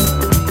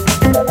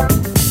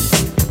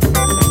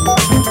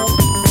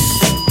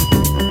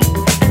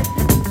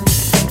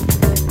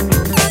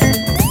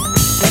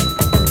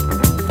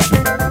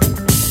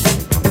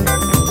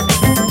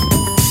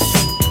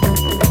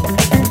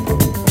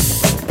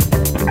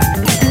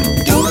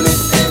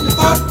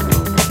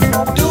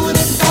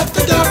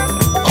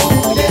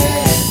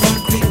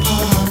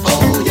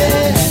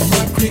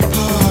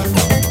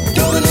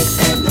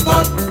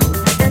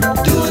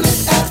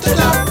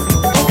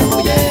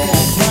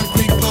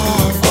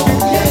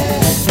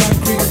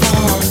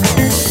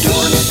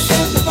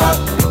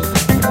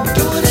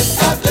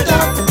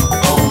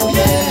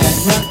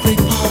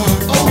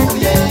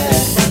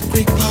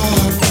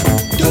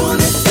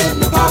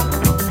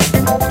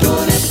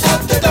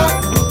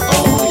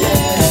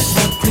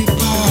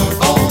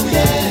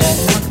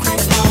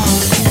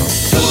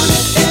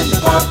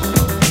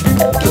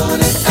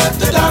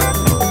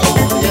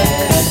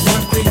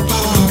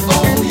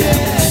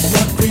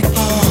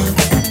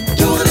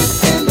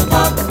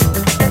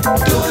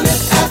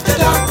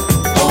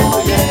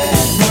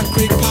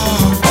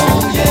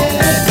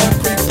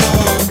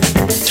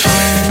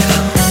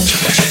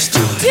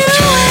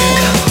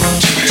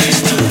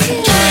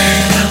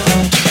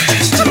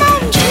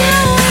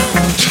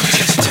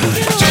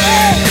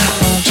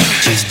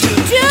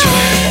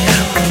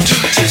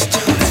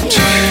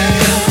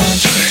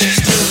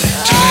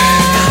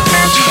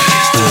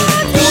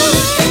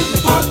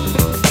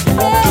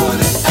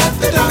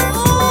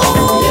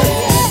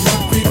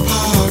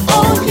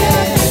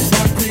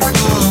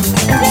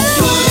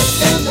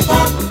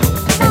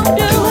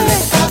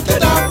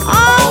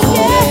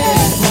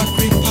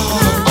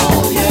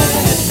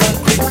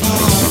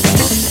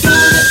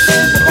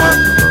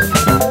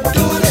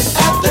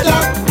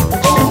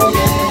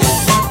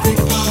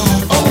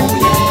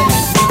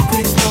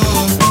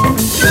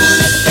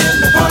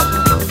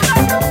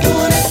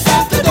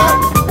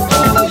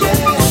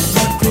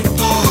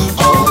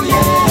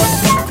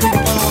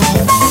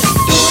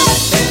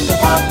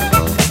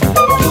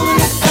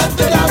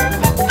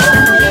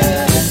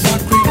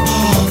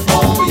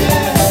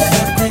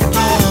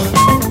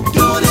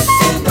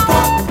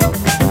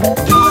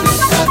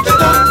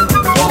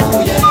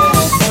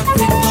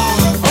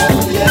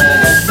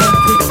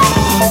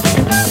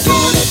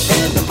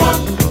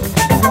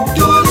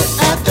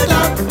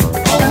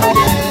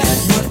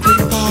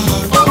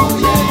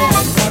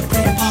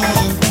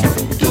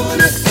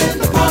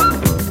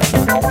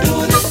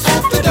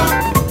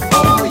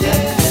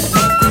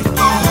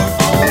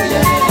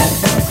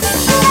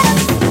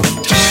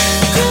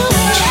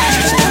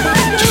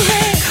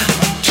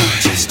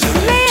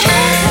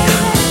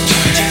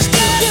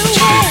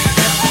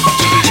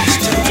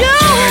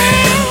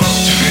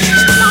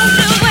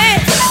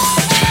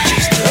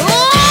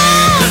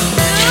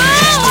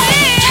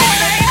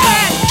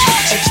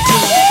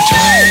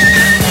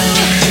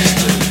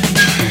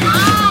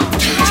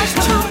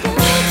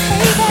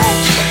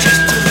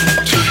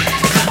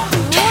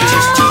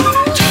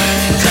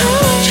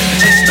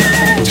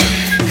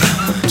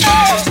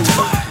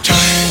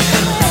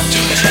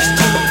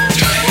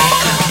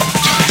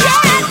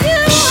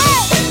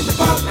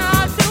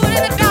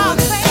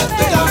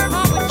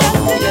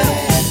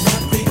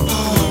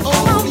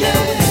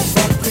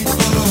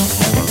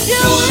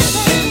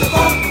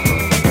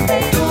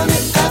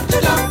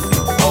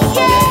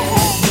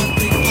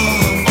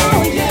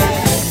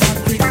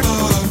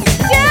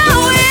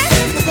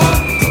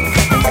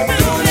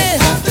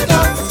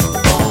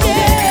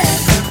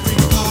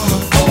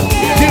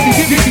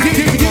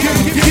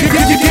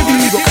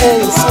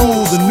 old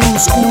school, the new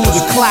school,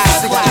 the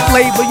classic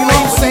flavor, you know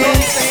what I'm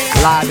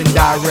saying? Live and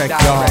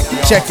direct,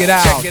 y'all. Check it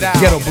out, the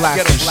Ghetto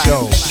Blaster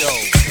Show.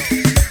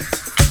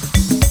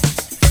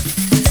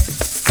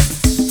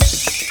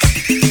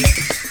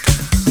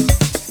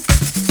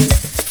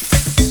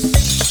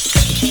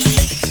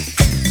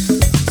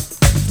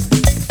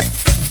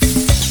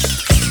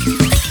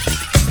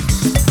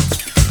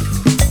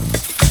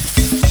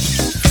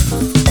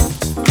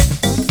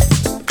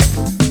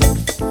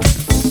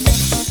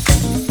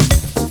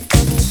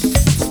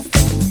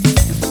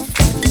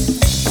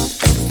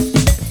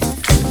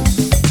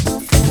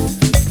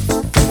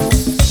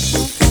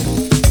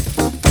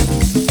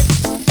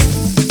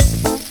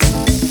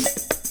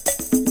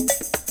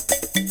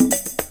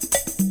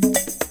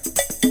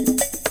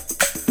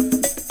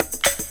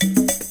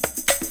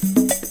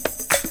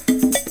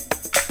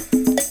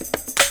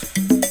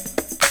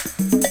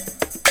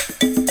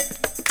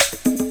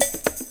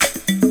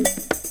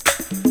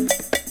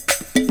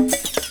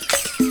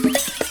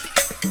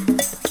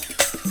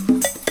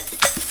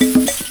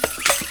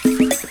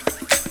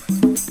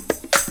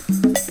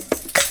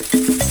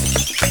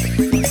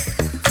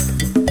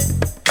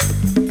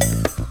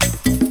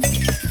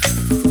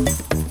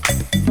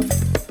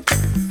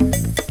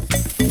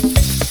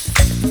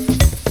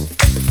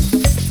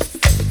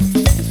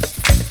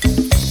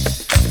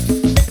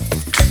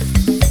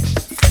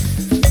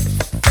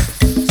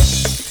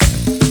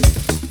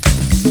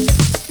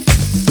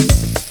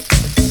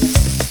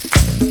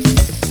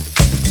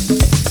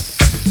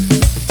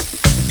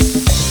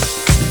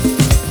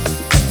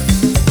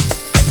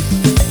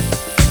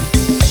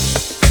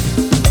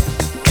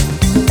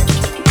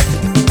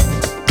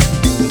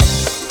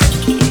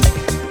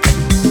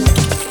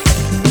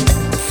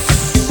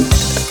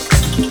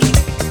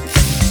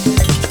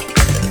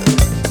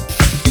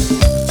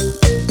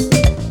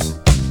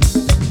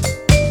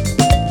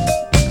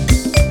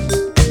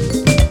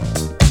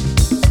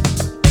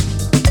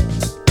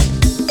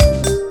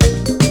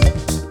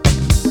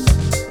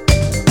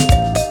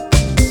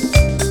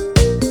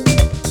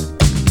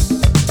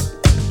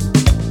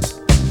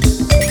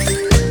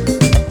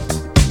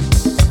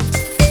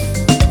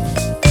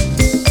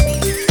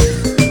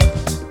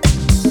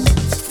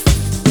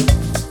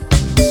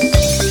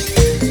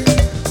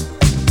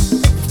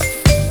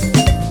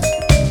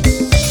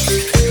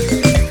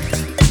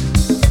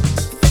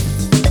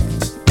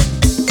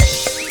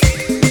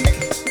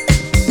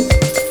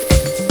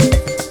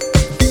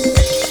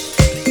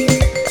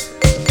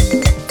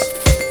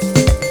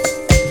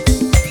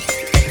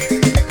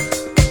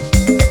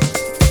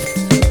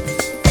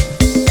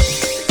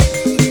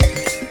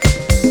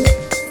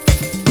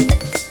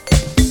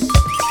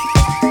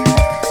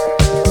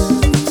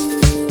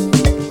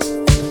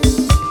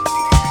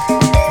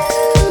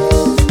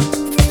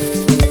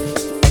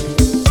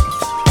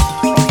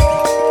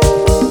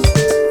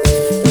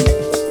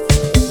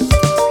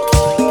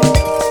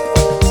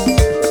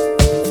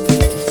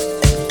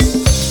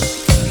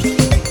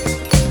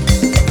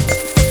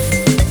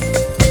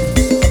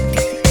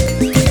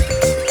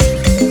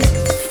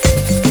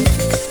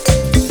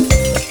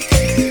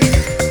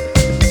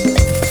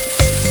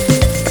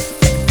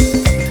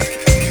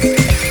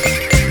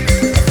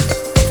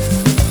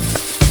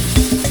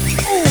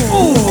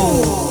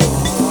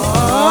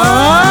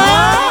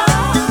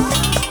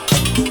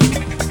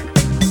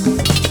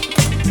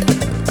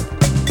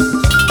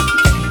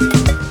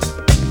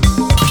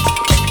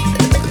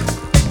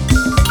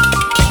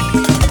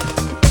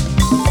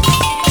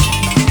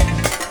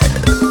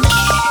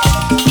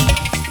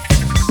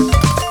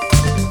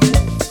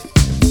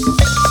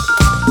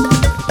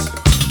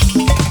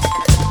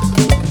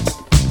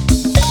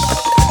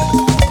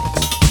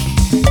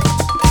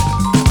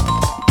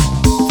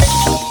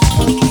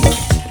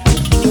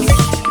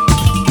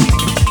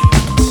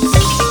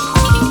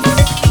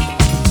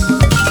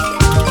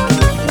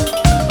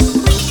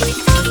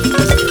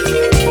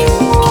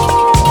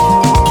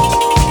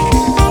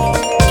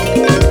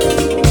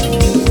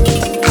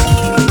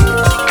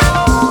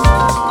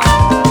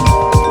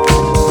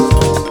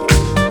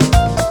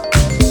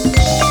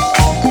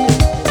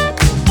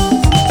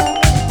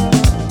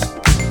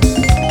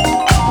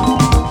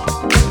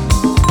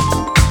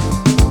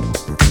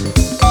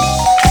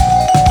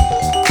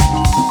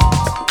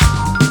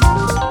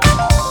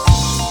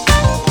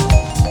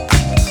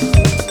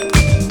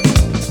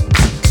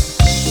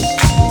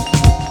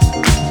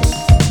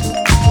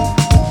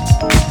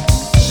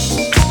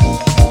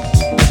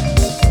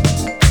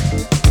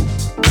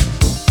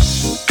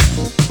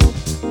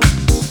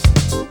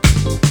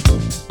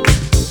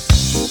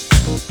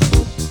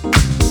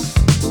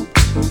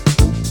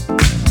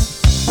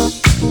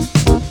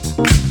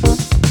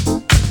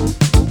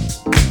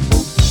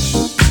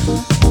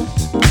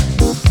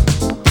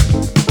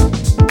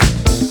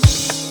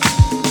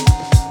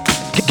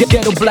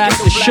 Ghetto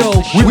Blaster Show.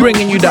 We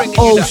bringing you the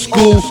old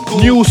school,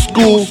 new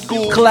school,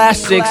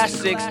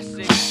 classics.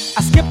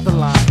 I skipped the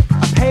line,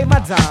 I paid my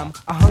dime,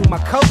 I hung my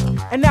coat,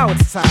 and now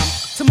it's time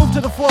to move to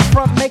the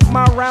forefront, make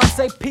my round,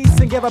 say peace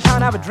and give a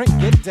pound, have a drink,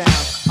 get down.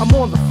 I'm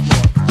on the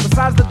floor,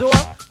 besides the door,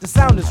 the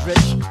sound is rich,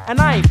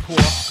 and I ain't poor.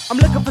 I'm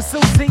looking for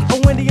Susie,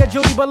 or Wendy, or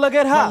Judy, but look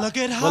at her. Well, look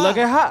at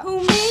her. Who,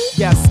 me?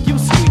 Yes, you,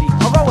 sweetie.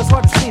 Although it's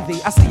hard to see thee,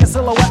 I see your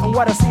silhouette, and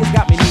what I see has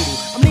got me needy.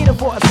 I'm needing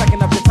for a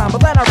second of your time,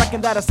 but then I reckon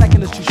that a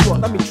second is too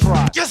short. Let me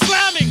try. You're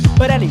slamming!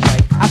 But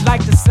anyway, I'd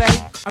like to say,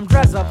 I'm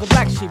Drezza, the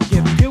black sheep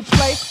giving you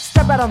play.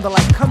 Step out on the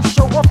light, come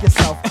show off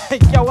yourself.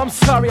 Yo, I'm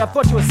sorry, I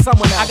thought you was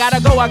someone else. I gotta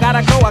go, I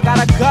gotta go, I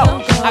gotta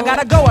go. I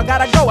gotta go, I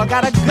gotta go, I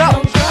gotta go.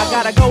 I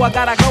gotta go, I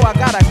gotta go, I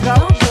gotta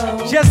go.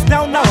 Just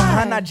don't know,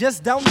 hun, I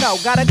just don't know.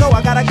 Gotta go,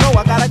 I gotta go,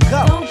 I gotta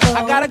go.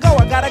 I gotta go,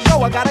 I gotta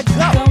go, I gotta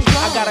go. I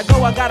gotta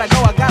go, I gotta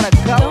go, I gotta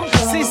go.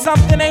 See,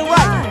 something ain't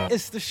right.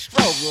 It's the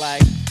strobe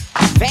light.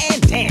 Van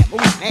Dam,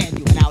 oh man,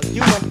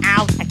 you went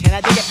out, I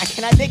cannot dig it, I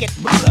cannot dig it.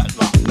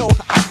 No,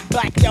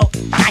 black, yo,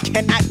 I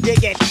cannot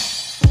dig it.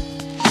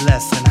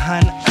 Listen,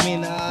 hun, I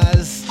mean,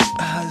 it's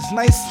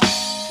nice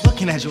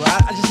looking at you.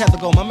 I just have to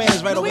go. My man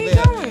is right over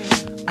there. Where you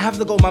going? I have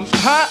to go. I'm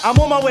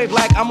on my way,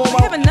 Black. I'm on Do my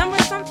you have a number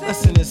or something?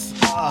 Listen, it's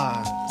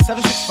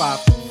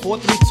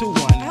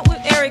 765-4321.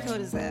 What area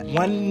code is that?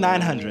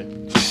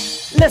 1-900.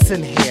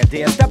 Listen here,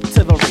 dear, step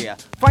to the rear.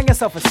 Find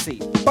yourself a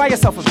seat, buy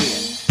yourself a beer.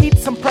 Eat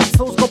some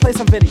pretzels, go play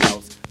some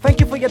videos. Thank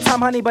you for your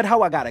time, honey, but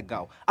how I gotta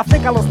go? I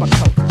think I lost my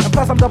coat, and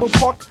plus I'm double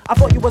parked. I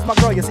thought you was my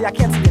girl, you see, I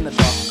can't see in the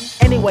dark.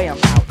 Anyway, I'm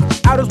out.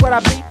 Out is what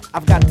I be.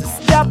 I've got to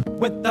step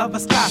with the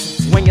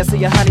viscosity. When you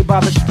see a honey by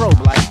the strobe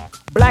light.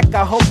 Black,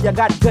 I hope you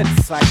got good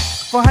sight.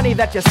 For honey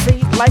that you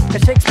see, like a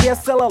Shakespeare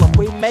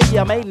soliloquy, may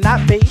or may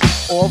not be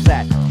all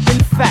that. In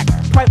fact,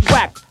 quite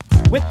whack.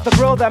 With the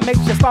grill that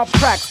makes you stop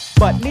cracks.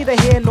 But neither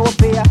here nor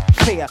there,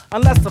 fear.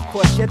 Unless, of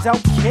course, you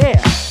don't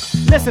care.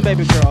 Listen,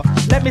 baby girl,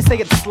 let me say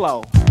it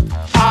slow.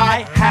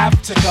 I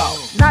have to go.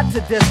 Not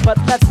to this, but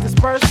let's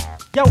disperse.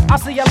 Yo, I'll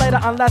see you later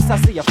unless I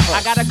see you first.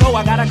 I gotta go,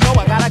 I gotta go,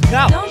 I gotta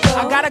go.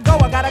 I gotta go,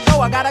 I gotta go,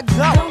 I gotta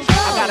go. I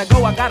gotta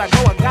go, I gotta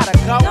go, I gotta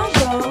go.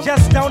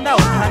 Just don't know,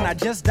 hun, I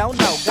just don't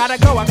know. Gotta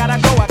go, I gotta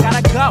go, I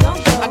gotta go.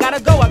 I gotta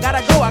go, I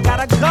gotta go, I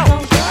gotta go.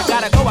 I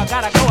gotta go, I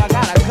gotta go, I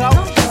gotta go.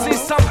 See,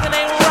 something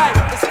ain't right.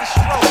 It's a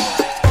stroke.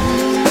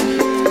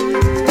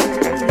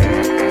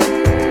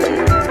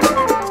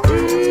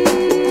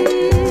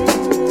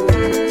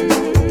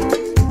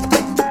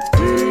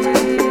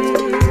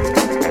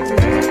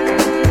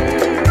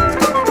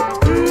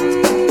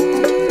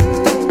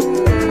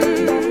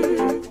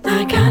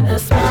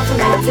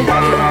 I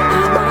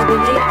wanna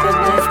believe the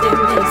best in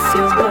this.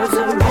 Your words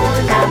are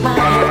rolling out my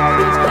head.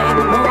 Replay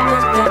the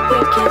moment that we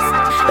kissed.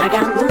 I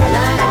got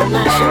moonlight on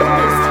my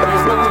shoulders.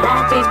 There's no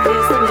heartbeat,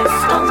 clear the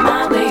list on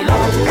my way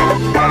home.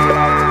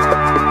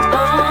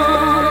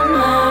 On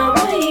my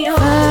way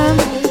home.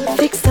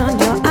 Fixed on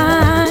your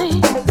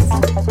eyes.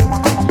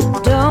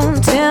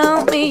 Don't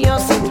tell me you're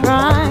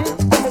surprised.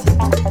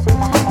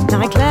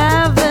 Like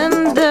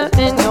lavender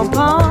in your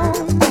palm.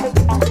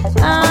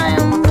 I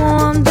am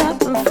warmed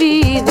up and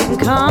feeling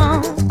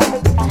calm.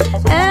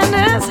 And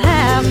as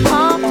half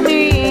of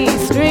me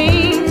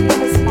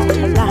screams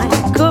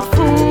like a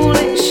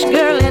foolish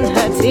girl in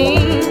her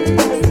teens,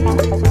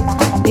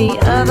 the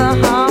other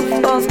half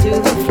falls to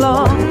the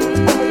floor,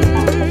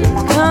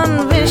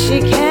 convinced she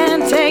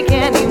can't take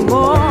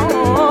anymore.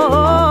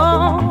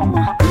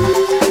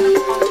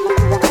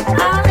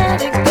 I'll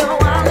let it go,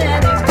 I'll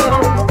let it go.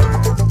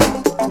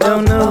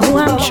 Don't know who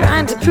I'm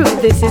trying to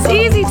prove this is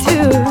easy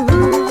to.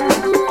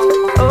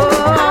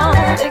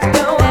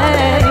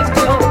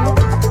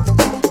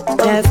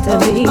 To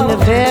be the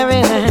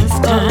very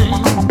last time.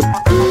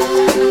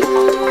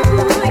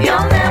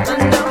 You'll never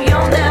know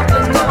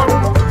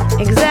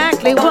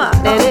exactly what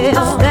it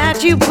is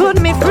that you put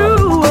me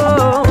through.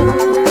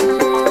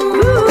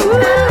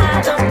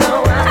 I don't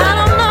know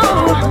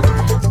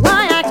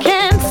why I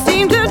can't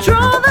seem to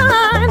draw the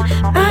line.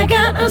 I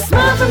got a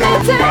smile from ear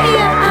to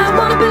ear. I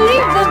wanna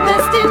believe the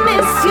best in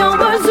this. Your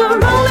words are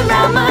rolling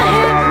around my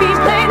head.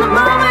 Replay the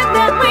moment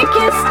that we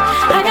kissed.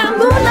 I got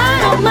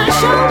moonlight on my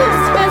shoulders.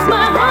 As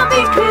my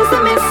heartbeat clears the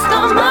mist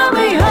on my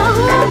way home.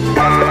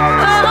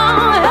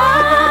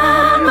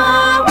 On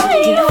my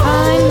way home.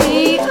 Find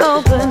me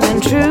open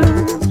and true,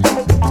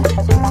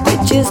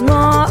 which is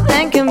more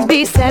than can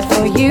be said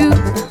for you.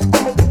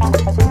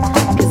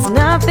 'Cause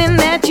nothing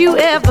that you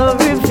ever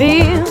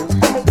reveal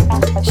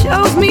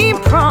shows me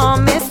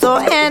promise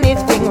or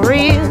anything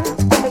real.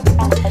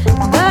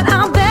 But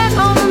I'll bet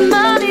on the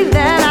money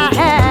that I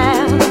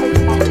have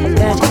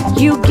that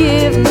you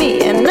give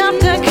me enough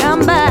to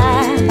come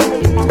back.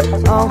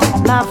 Oh,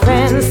 my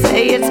friends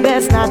say it's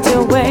best not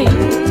to wait.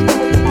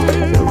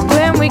 But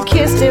when we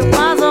kissed, it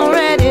was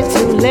already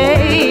too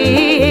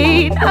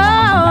late.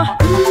 Oh,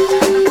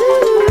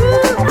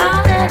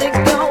 I'll let it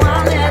go,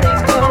 I'll let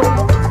it go.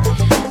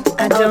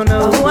 I don't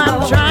know who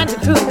I'm trying to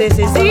prove this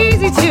is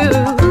easy to.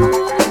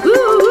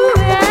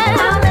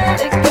 Yeah. I'll let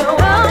it go,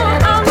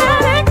 I'll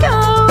let it go.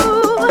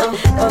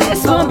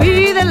 This will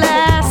be the last.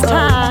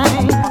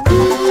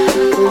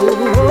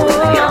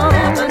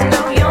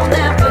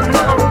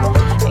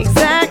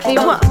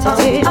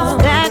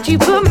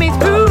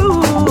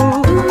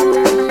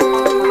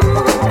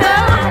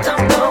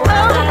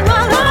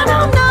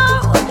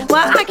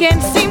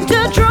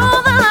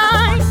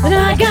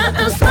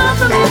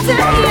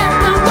 say it.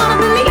 I wanna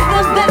believe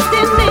the best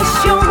in this.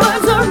 Your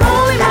words are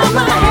rolling around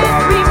my head.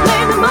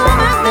 Replay the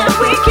moment that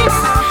we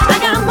kissed. I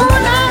got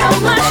moonlight on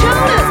my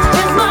shoulders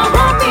as my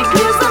heart beat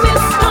clears the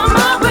mist on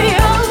my way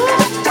up.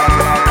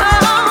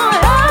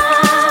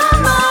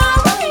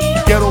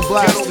 Ghetto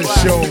Blaster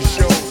Show.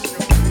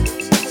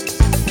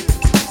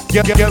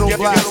 Ghetto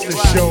Blaster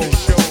Show.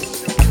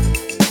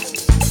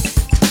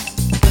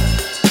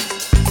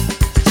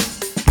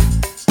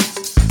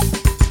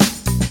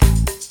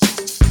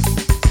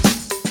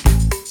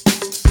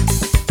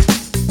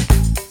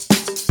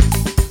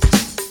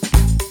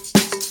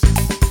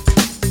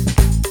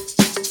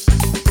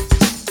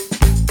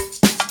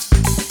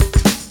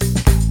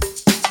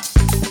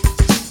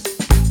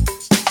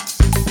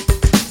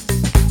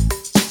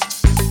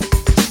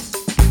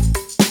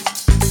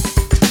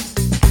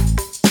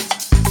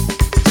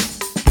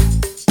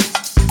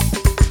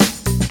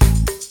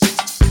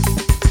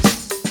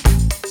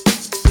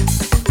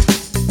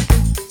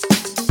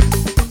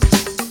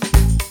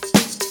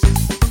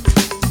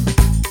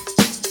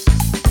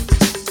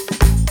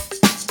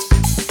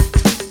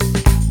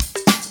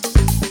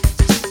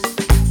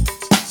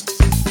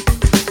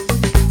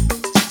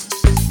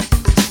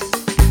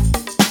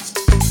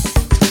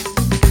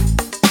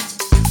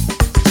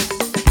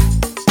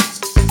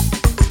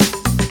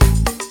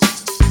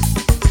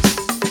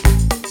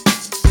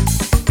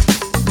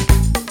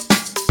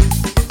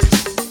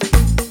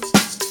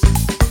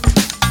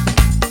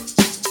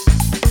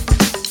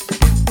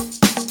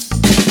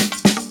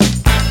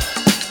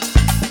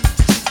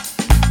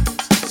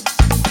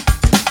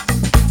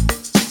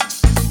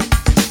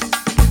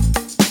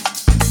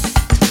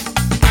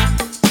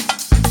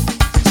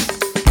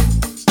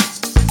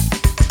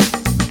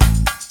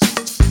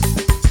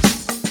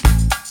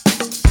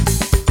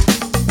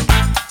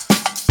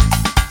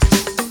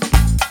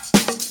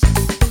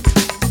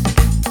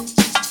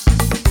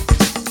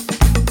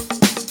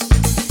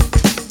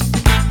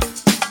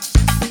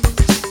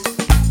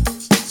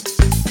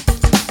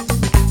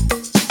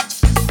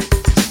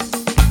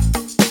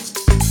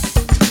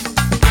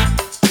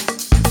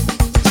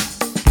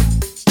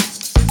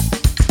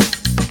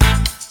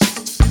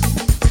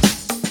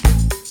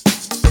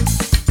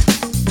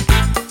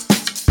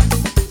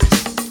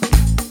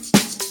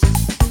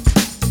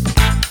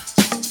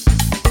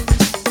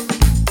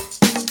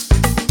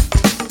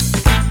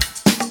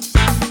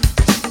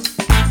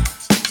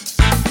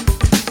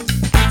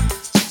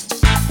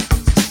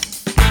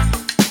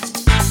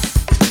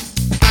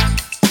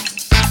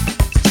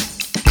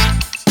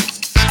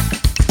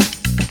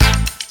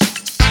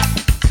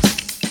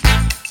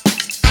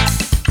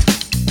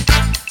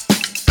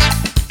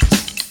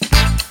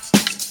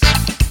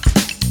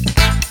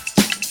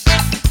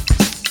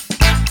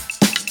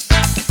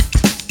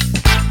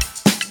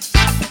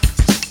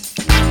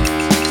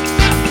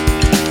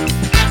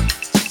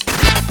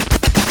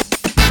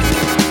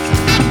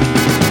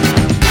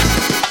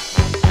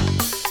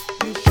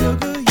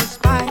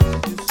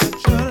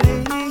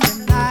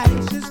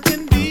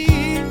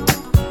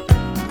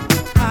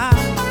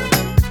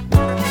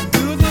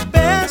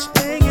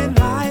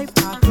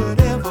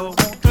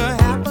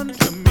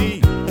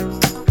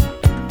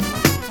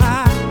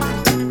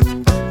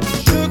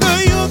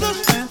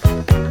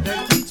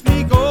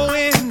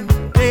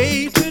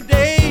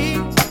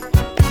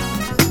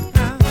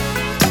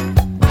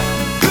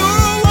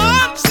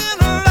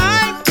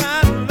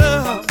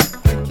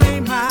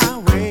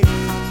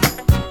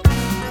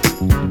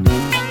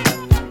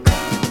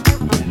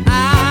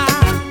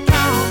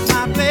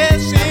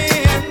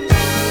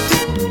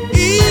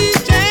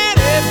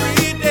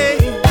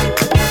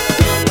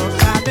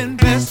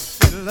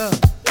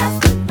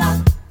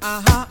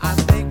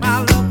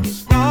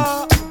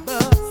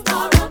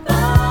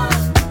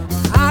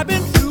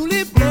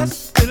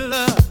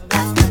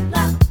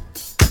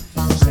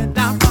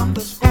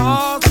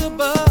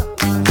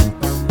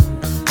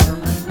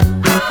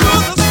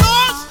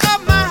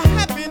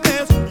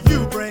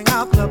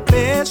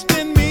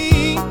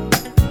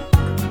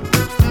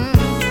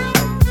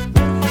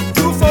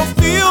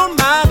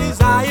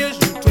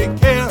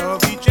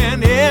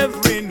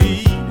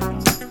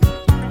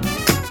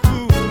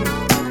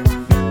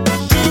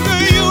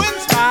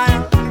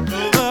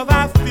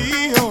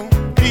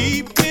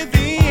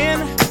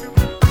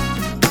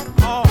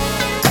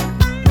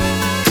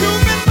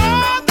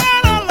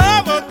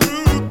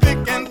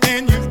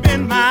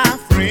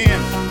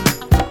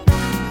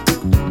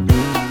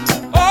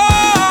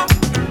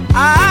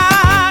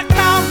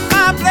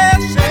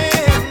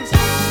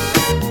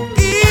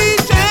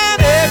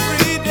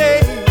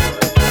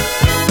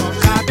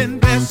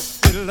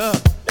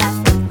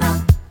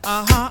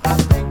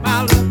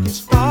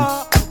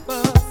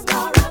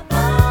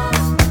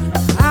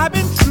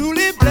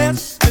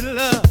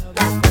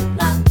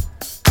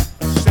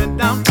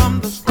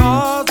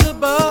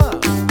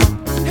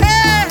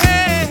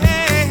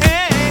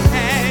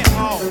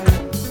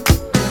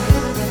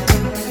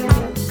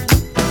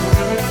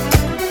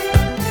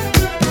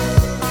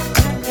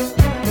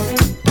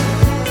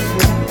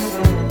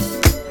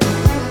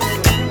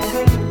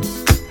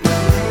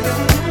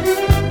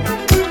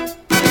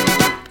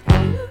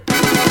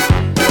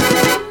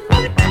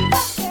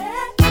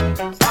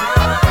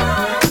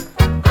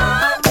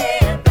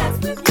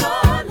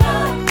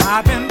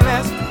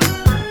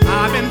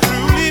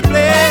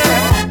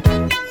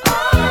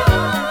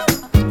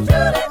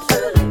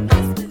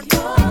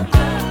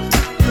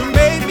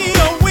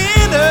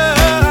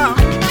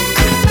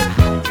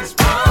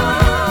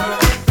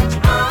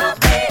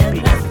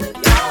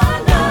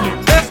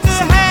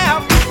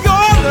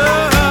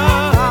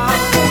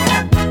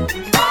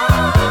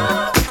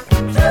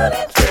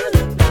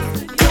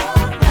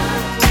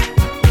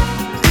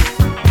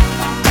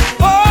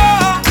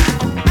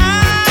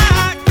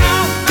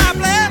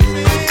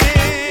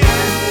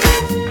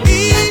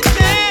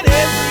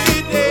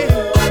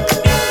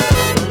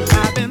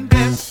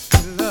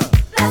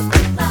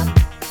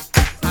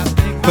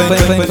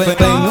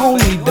 playing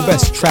only the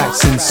best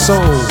tracks in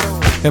soul,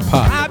 hip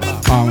hop,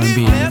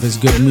 R&B. If it's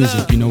good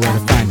music, you know where to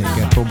find it.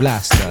 Ghetto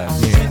Blaster,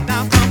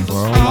 yeah.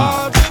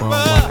 Worldwide,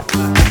 worldwide.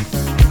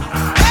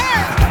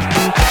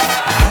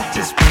 I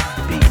just want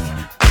to be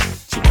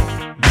what you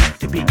want me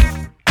to be.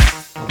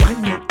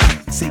 One more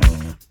I see what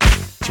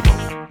you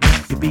want me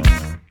to be.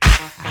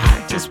 I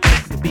just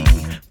want to be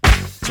what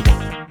you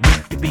want me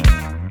to be.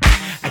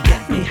 I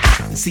got me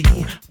hot and see what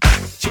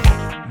you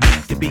want me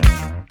to be.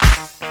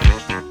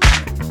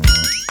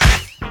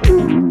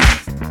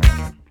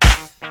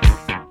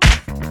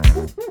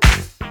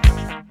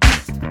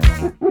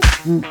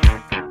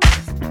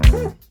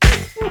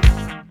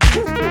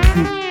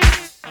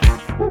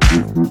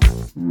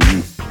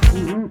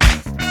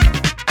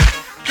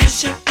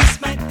 Pressure is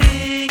my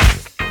thing.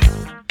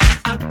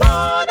 I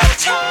wanna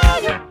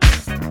tell you,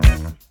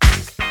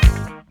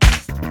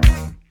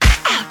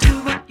 I'll do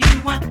what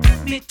you want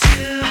me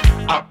to,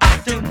 or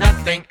I'll do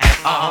nothing at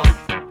all.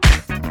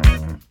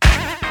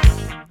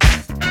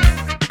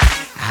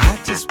 I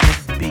just want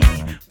to be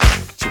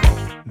what you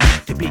want me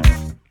to be.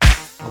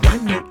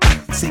 One day I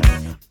can see what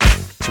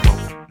you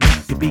want me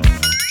to be.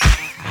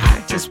 I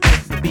just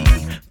want to be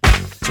what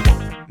you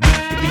want me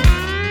to be.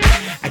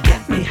 I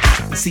got me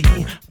hot and see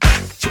what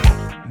you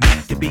want me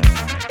to be.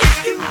 If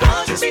you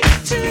want me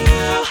to,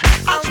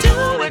 I'll do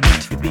it.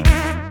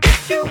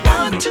 If you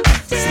want to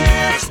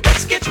dance,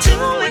 let's get to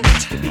it.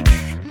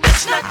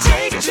 Let's not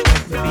take too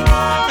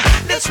long,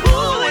 let's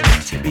woo it.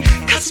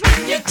 Cause when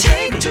you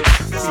take too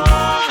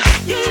long,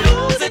 you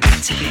lose it.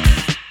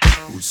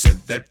 Who said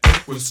that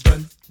it was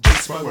done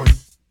just by one?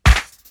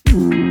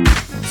 Who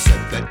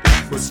said that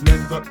it was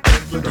never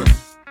ever done?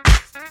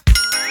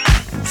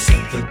 Who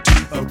said the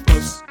two of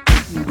us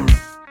couldn't run?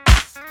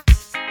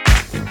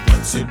 It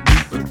wasn't me,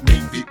 but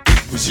maybe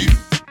it was you.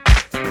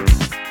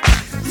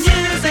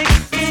 Music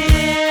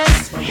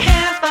is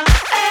here for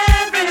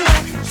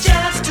everyone,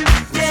 just to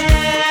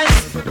dance,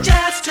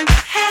 just to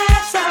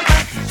have some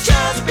fun,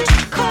 just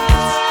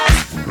because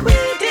we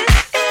did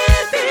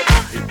it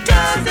before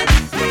doesn't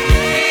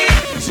mean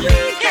we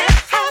can't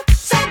have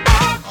some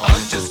more. I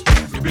just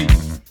want to be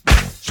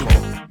what you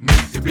want me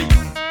to be.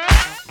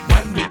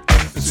 One day I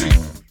can see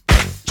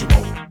what you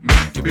want me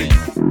to be.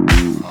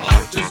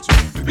 I just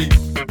want to be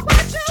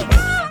what you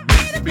want me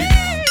to be.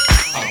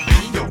 I'll be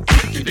your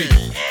freaky day.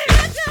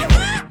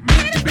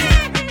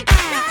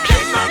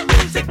 Play my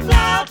music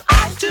loud,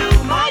 I'll do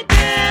my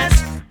best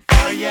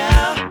for you.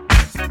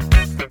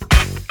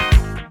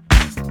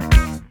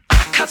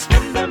 Cause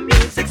when the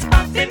music's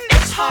bumping,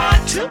 it's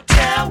hard to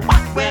tell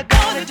what we're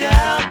gonna do.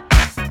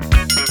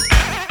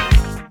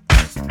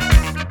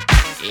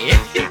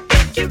 If you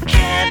think you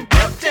can,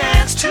 we'll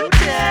dance to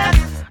death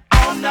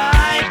all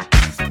night.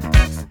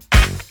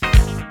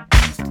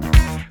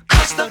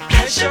 Cause the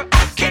pleasure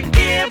I can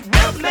give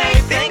will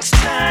make things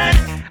turn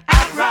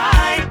out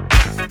right.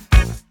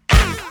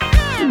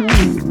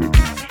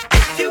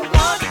 If you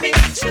want me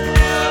to,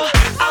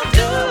 I'll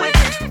do it.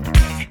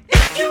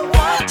 If you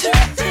want to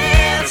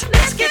dance,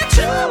 let's get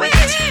to it.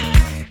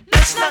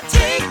 Let's not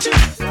take too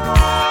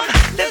long,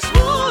 let's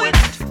woo it.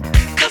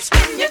 Cause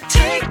when you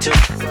take too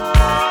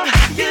long,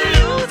 you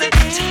lose it.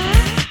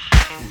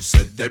 Who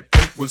said that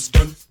it was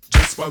done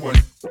just by one?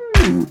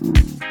 Who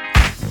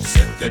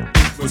said that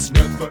it was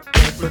never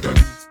ever done?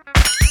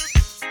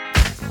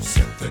 Who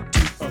said that